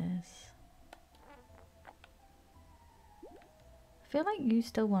 Yes, it is. I feel like you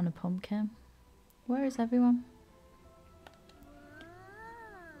still want a pumpkin. Where is everyone?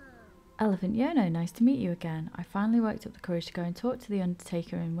 Elephant Yono, nice to meet you again. I finally worked up the courage to go and talk to the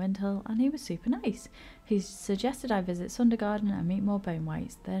Undertaker in Windhill, and he was super nice. He suggested I visit Sundergarden and meet more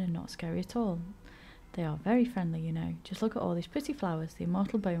Bonewights. They're not scary at all. They are very friendly, you know. Just look at all these pretty flowers. The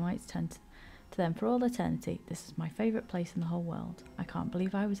immortal Bonewights tend to them for all eternity. This is my favourite place in the whole world. I can't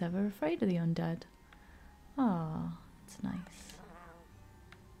believe I was ever afraid of the undead. Ah, that's nice.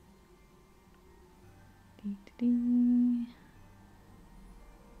 Dee -dee -dee.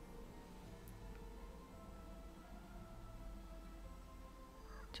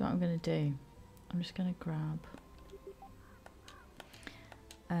 Do you know what I'm going to do? I'm just going to grab,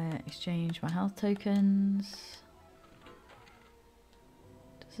 exchange my health tokens.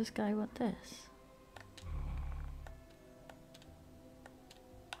 Does this guy want this?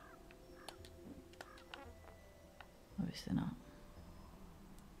 Obviously not.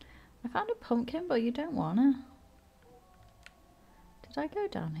 I found a pumpkin, but you don't want it. Did I go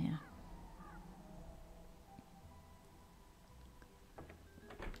down here?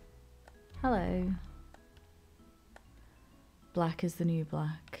 Hello. Black is the new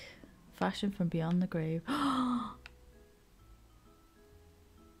black. Fashion from beyond the grave.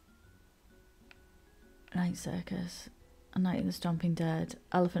 Night circus. A night in the stomping dead.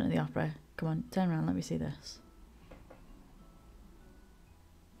 Elephant at the opera. Come on, turn around, let me see this.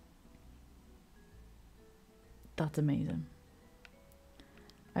 That's amazing.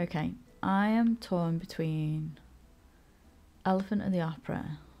 Okay, I am torn between Elephant at the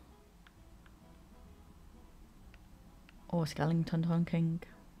opera or Skellington King.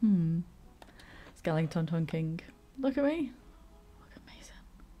 Skellington King. Look at me. Look amazing.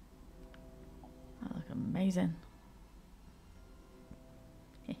 I look amazing.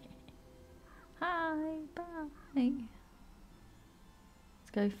 Hi, bye. Let's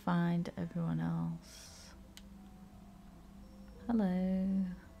go find everyone else. Hello.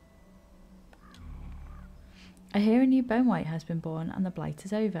 I hear a new Bonewight has been born and the blight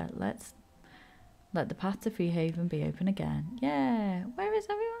is over. Let's let the path to Freehaven be open again. Yeah. Where is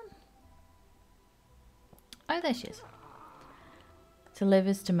everyone? Oh, there she is. To live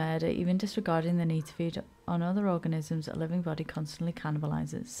is to murder, even disregarding the need to feed on other organisms. A living body constantly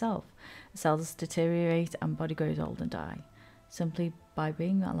cannibalizes itself. Cells deteriorate and body grows old and die. Simply by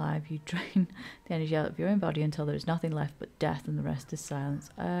being alive, you drain the energy out of your own body until there is nothing left but death and the rest is silence.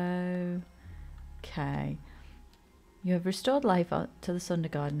 Okay. You have restored life to the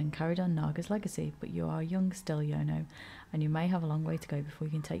Sundergarden and carried on Naga's legacy, but you are young still, Yono, and you may have a long way to go before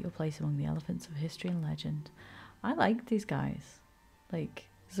you can take your place among the elephants of history and legend. I like these guys. Like,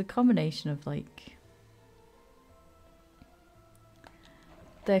 there's a combination of, like,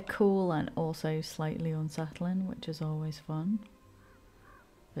 they're cool and also slightly unsettling, which is always fun.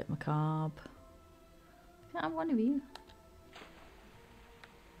 A bit macabre. I'm one of you.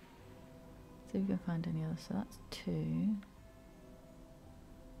 See if we can find any others. So that's 2.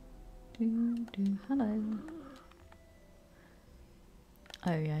 Hello.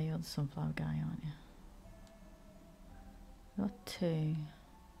 Oh yeah, you're the sunflower guy, aren't you? Got 2.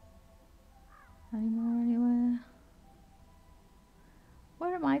 Any more anywhere?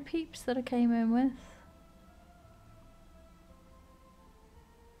 Where are my peeps that I came in with?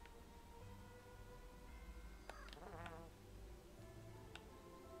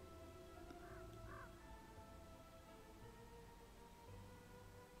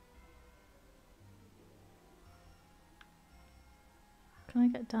 Can I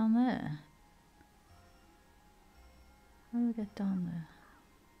get down there? How do I get down there?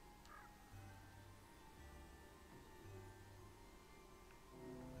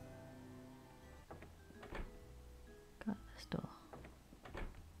 Got this door.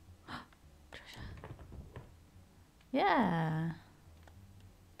 Treasure. Yeah.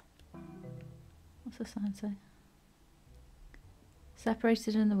 What's the sign say?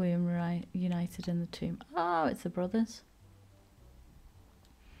 Separated in the womb, right? United in the tomb. Oh, it's the brothers.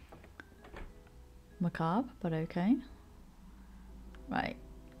 Macabre, but okay. Right.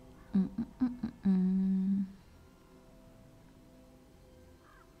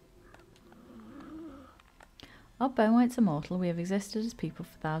 Our Bonewights are mortal. We have existed as people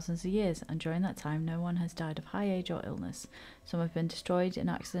for thousands of years, and during that time no one has died of high age or illness. Some have been destroyed in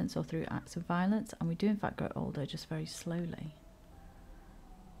accidents or through acts of violence, and we do in fact grow older, just very slowly.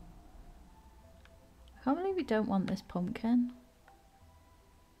 I can't believe we don't want this pumpkin.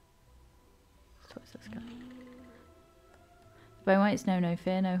 What's this guy? The Bonewights know no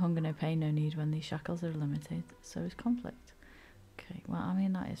fear, no hunger, no pain, no need when these shackles are limited. So is conflict. Okay, well, I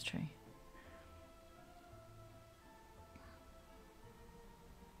mean, that is true.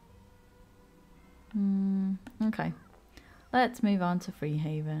 Okay. Let's move on to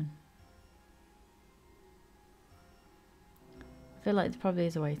Freehaven. I feel like there probably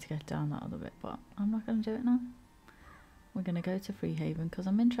is a way to get down that other bit, but I'm not going to do it now. We're going to go to Freehaven because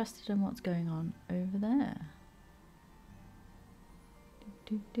I'm interested in what's going on over there.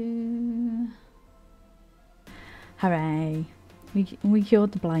 Hooray! We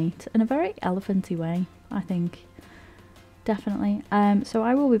cured the blight in a very elephanty way, I think. Definitely. So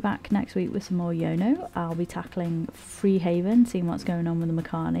I will be back next week with some more Yono. I'll be tackling Freehaven, seeing what's going on with the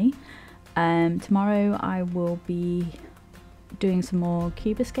Mekani. Tomorrow I will be doing some more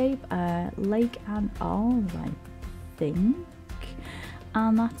Cube Escape, Lake and Arles, I think.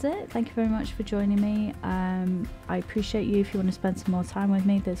 And that's it. Thank you very much for joining me. I appreciate you. If you want to spend some more time with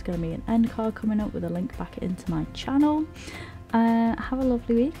me, there's going to be an end card coming up with a link back into my channel. Have a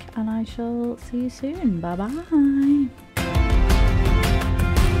lovely week and I shall see you soon. Bye bye.